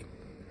Crowley.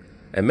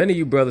 And many of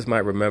you brothers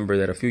might remember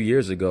that a few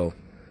years ago,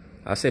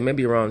 I say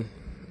maybe around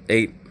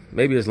 8,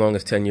 maybe as long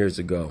as 10 years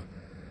ago,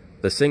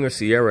 the singer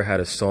Sierra had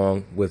a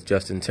song with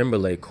Justin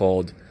Timberlake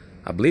called,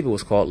 I believe it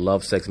was called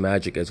Love, Sex,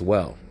 Magic as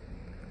well.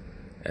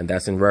 And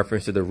that's in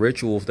reference to the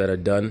rituals that are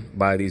done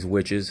by these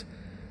witches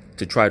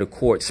to try to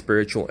court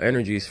spiritual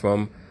energies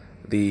from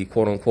the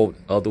quote-unquote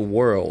other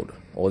world,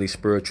 or the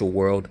spiritual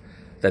world,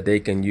 that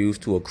they can use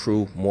to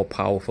accrue more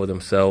power for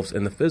themselves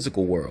in the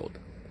physical world.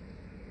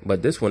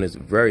 But this one is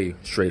very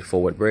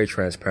straightforward, very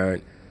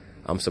transparent.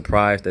 I'm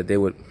surprised that they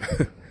would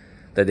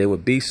that they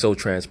would be so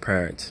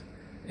transparent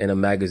in a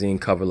magazine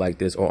cover like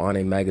this, or on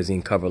a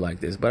magazine cover like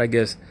this. But I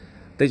guess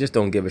they just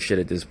don't give a shit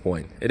at this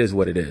point. It is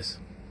what it is.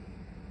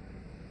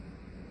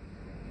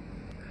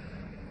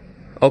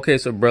 Okay,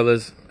 so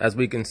brothers, as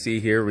we can see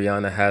here,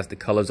 Rihanna has the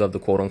colors of the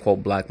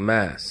quote-unquote Black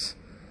Mass,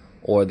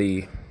 or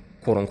the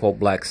quote-unquote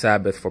Black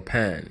Sabbath for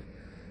Pan,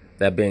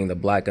 that being the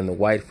black and the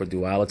white for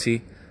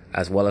duality,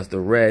 as well as the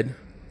red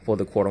for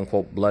the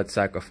quote-unquote blood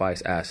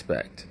sacrifice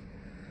aspect.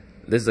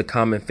 This is a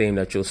common theme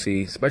that you'll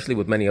see, especially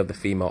with many of the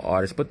female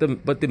artists, but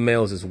the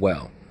males as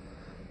well.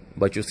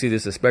 But you'll see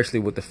this especially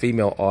with the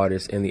female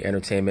artists in the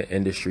entertainment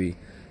industry.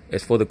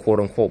 It's for the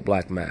quote-unquote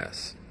Black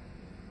Mass.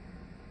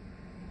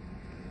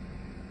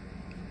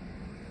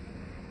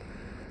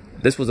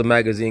 This was a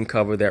magazine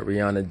cover that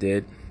Rihanna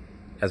did.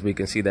 As we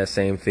can see, that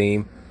same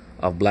theme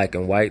of black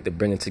and white, the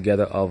bringing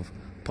together of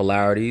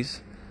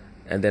polarities,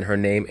 and then her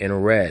name in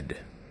red,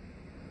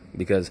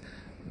 because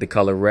the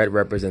color red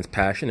represents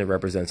passion, it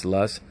represents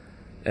lust,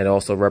 and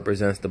also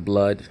represents the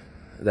blood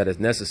that is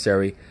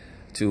necessary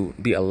to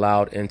be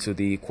allowed into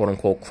the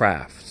quote-unquote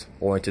crafts,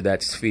 or into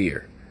that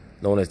sphere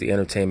known as the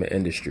entertainment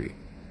industry.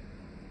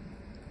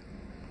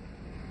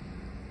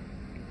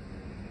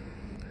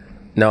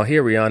 Now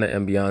here, Rihanna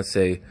and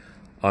Beyonce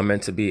are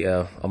meant to be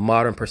a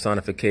modern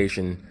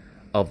personification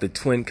of the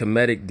twin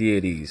Kemetic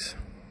deities,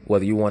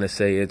 whether you want to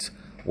say it's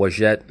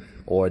Wajet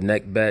or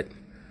Nekbet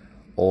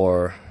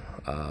or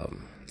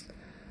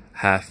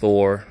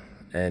Hathor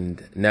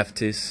and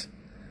Nephthys,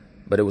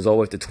 but it was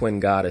always the twin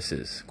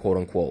goddesses, quote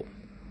unquote.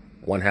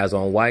 One has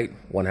on white,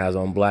 one has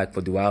on black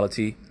for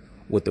duality,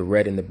 with the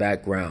red in the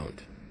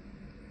background.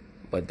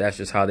 But that's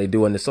just how they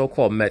do. In the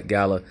so-called Met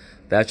Gala,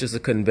 that's just a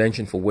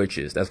convention for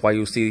witches. That's why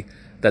you'll see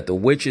that the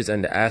witches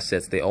and the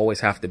assets, they always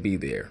have to be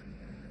there.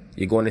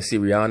 You're going to see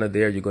Rihanna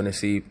there. You're going to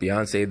see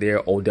Beyonce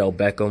there. Odell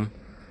Beckham,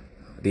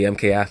 the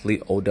MK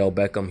athlete, Odell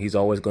Beckham, he's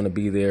always going to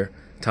be there.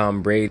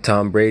 Tom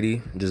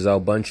Brady,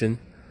 Gisele Bündchen,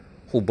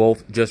 who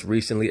both just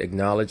recently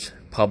acknowledged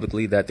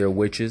publicly that they're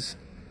witches.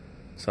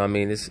 So, I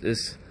mean,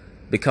 it's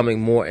becoming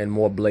more and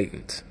more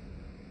blatant.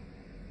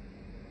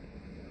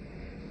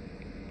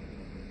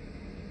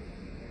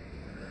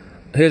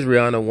 Here's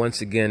Rihanna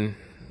once again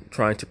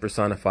trying to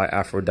personify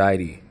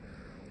Aphrodite,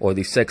 or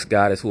the sex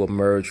goddess who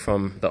emerged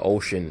from the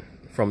ocean,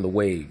 from the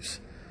waves.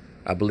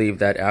 I believe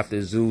that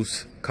after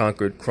Zeus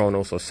conquered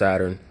Kronos or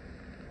Saturn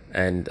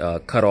and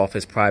cut off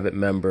his private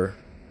member,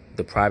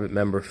 the private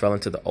member fell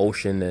into the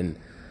ocean, and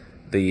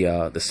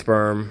the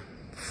sperm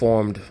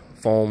formed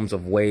foams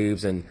of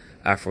waves, and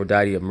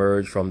Aphrodite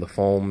emerged from the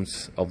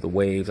foams of the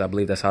waves. I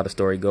believe that's how the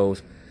story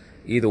goes.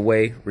 Either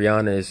way,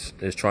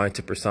 Rihanna is trying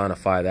to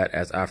personify that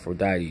as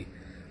Aphrodite,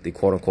 the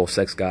quote-unquote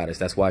sex goddess.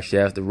 That's why she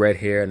has the red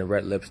hair and the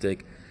red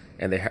lipstick,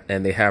 and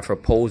they have her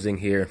posing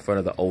here in front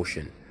of the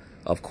ocean,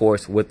 of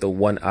course, with the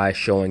one eye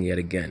showing yet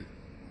again.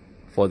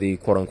 For the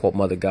quote-unquote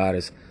mother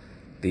goddess,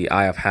 the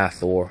Eye of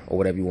Hathor, or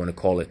whatever you want to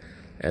call it.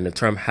 And the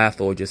term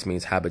Hathor just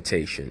means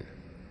habitation.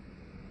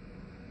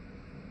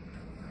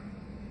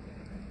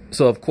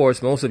 So, of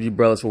course, most of you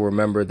brothers will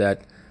remember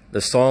that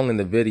the song in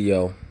the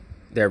video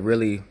that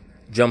really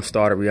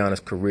jump-started Rihanna's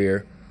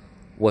career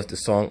was the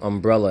song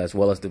Umbrella, as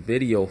well as the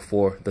video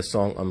for the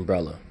song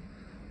Umbrella,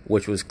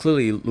 which was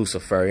clearly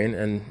Luciferian.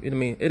 And, you know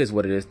what I mean, it is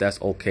what it is.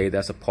 That's okay.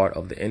 That's a part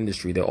of the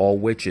industry. They're all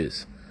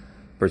witches.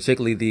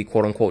 Particularly the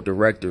quote-unquote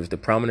directors, the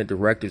prominent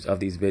directors of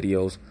these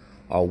videos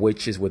are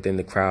witches within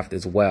the craft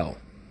as well,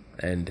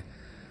 and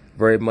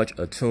very much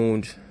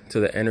attuned to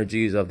the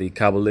energies of the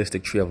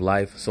Kabbalistic tree of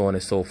life, so on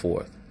and so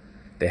forth.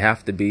 They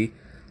have to be,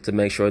 to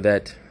make sure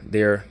that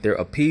they're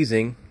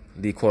appeasing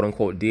the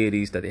quote-unquote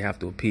deities that they have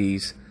to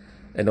appease,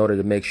 in order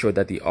to make sure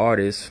that the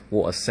artists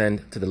will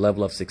ascend to the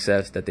level of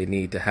success that they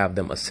need to have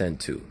them ascend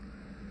to.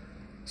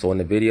 So in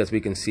the video, as we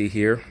can see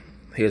here,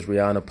 here's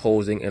Rihanna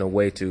posing in a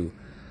way to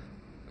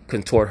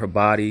contort her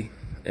body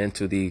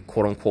into the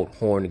quote-unquote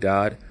horned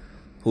god,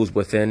 who's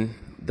within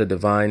the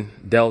divine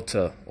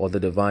delta, or the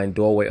divine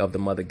doorway of the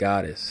mother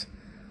goddess,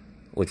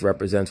 which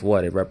represents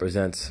what? It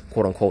represents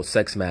quote-unquote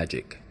sex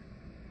magic.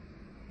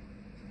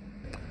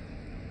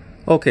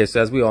 Okay,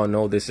 so as we all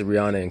know, this is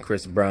Rihanna and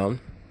Chris Brown.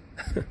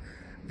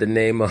 The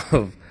name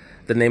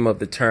of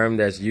the term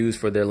that's used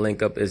for their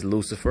link up is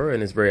Lucifer,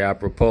 and it's very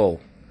apropos.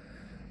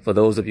 For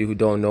those of you who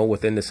don't know,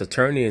 within the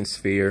Saturnian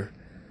sphere,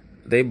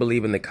 they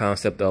believe in the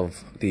concept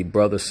of the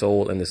brother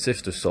soul and the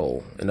sister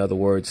soul. In other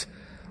words,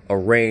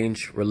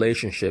 arranged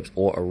relationships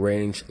or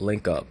arranged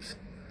link-ups,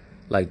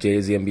 like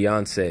Jay-Z and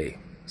Beyonce.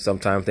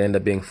 Sometimes they end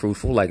up being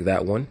fruitful, like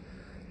that one.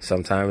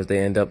 Sometimes they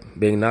end up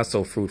being not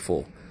so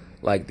fruitful,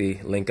 like the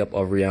link-up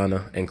of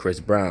Rihanna and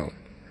Chris Brown.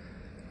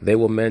 They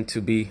were meant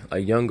to be a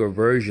younger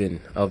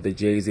version of the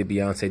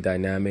Jay-Z-Beyonce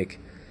dynamic,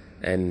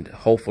 and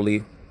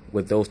hopefully,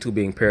 with those two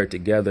being paired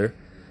together,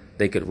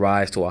 they could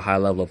rise to a high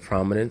level of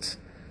prominence.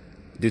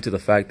 Due to the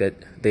fact that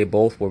they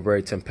both were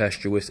very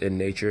tempestuous in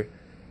nature,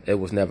 it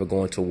was never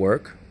going to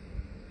work.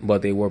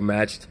 But they were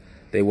matched,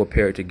 they were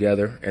paired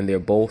together, and they're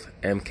both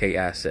MK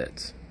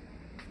assets.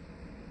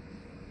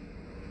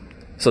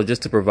 So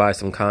just to provide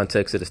some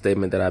context to the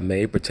statement that I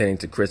made pertaining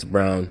to Chris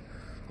Brown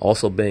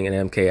also being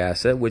an MK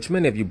asset, which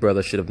many of you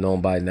brothers should have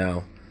known by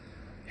now,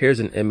 here's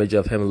an image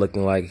of him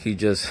looking like he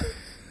just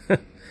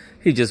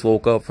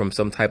woke up from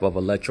some type of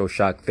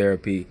electroshock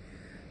therapy.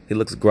 He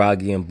looks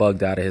groggy and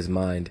bugged out of his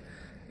mind.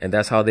 And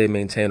that's how they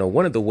maintain, or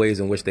one of the ways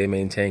in which they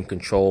maintain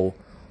control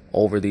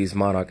over these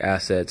monarch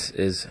assets,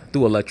 is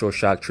through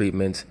electroshock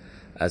treatments,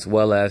 as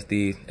well as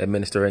the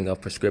administering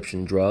of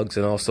prescription drugs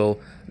and also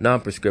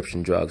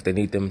non-prescription drugs. They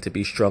need them to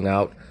be strung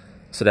out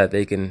so that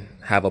they can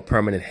have a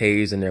permanent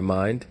haze in their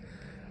mind.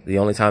 The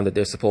only time that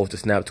they're supposed to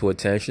snap to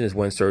attention is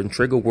when certain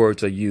trigger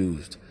words are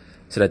used,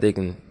 so that they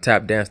can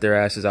tap dance their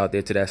asses out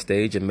there to that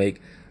stage and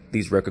make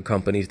these record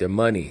companies their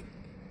money.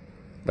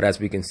 But as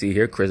we can see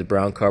here, Chris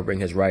Brown covering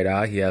his right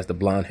eye, he has the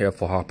blonde hair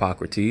for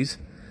Hippocrates.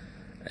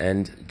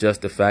 And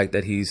just the fact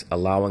that he's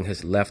allowing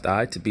his left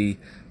eye to be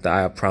the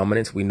eye of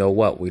prominence, we know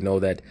what? We know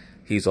that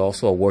he's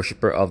also a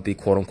worshiper of the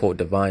quote-unquote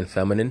divine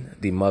feminine,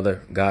 the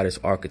mother goddess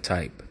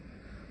archetype.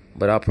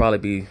 But I'll probably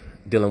be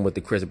dealing with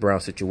the Chris Brown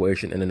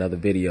situation in another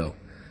video.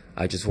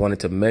 I just wanted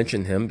to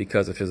mention him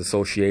because of his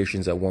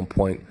associations at one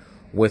point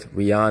with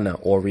Rihanna,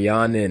 or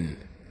Rhiannon,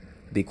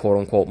 the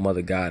quote-unquote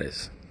mother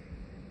goddess.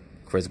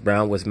 Chris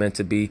Brown was meant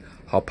to be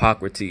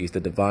Hippocrates,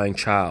 the divine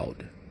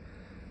child,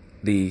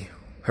 the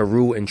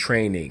Heru in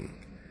training.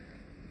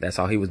 That's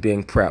how he was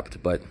being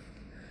prepped. But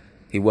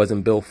He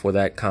wasn't built for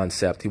that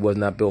concept. He was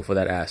not built for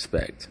that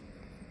aspect.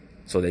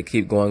 So they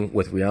keep going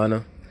with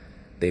Rihanna.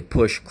 They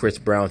push Chris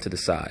Brown to the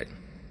side.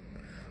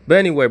 But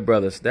anyway,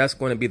 brothers, that's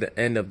going to be the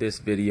end of this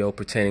video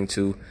pertaining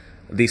to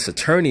the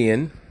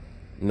Saturnian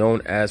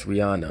known as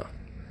Rihanna.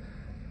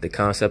 The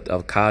concept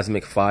of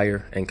cosmic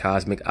fire and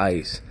cosmic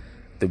ice.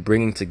 The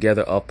bringing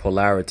together of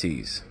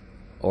polarities.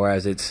 Or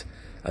as it's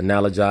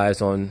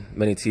analogized on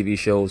many TV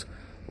shows,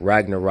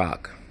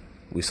 Ragnarok.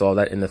 We saw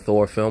that in the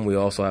Thor film. We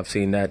also have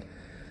seen that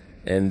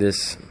in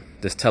this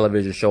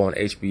television show on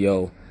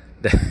HBO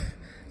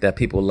that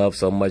people love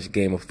so much,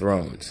 Game of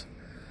Thrones.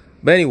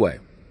 But anyway,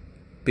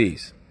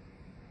 peace.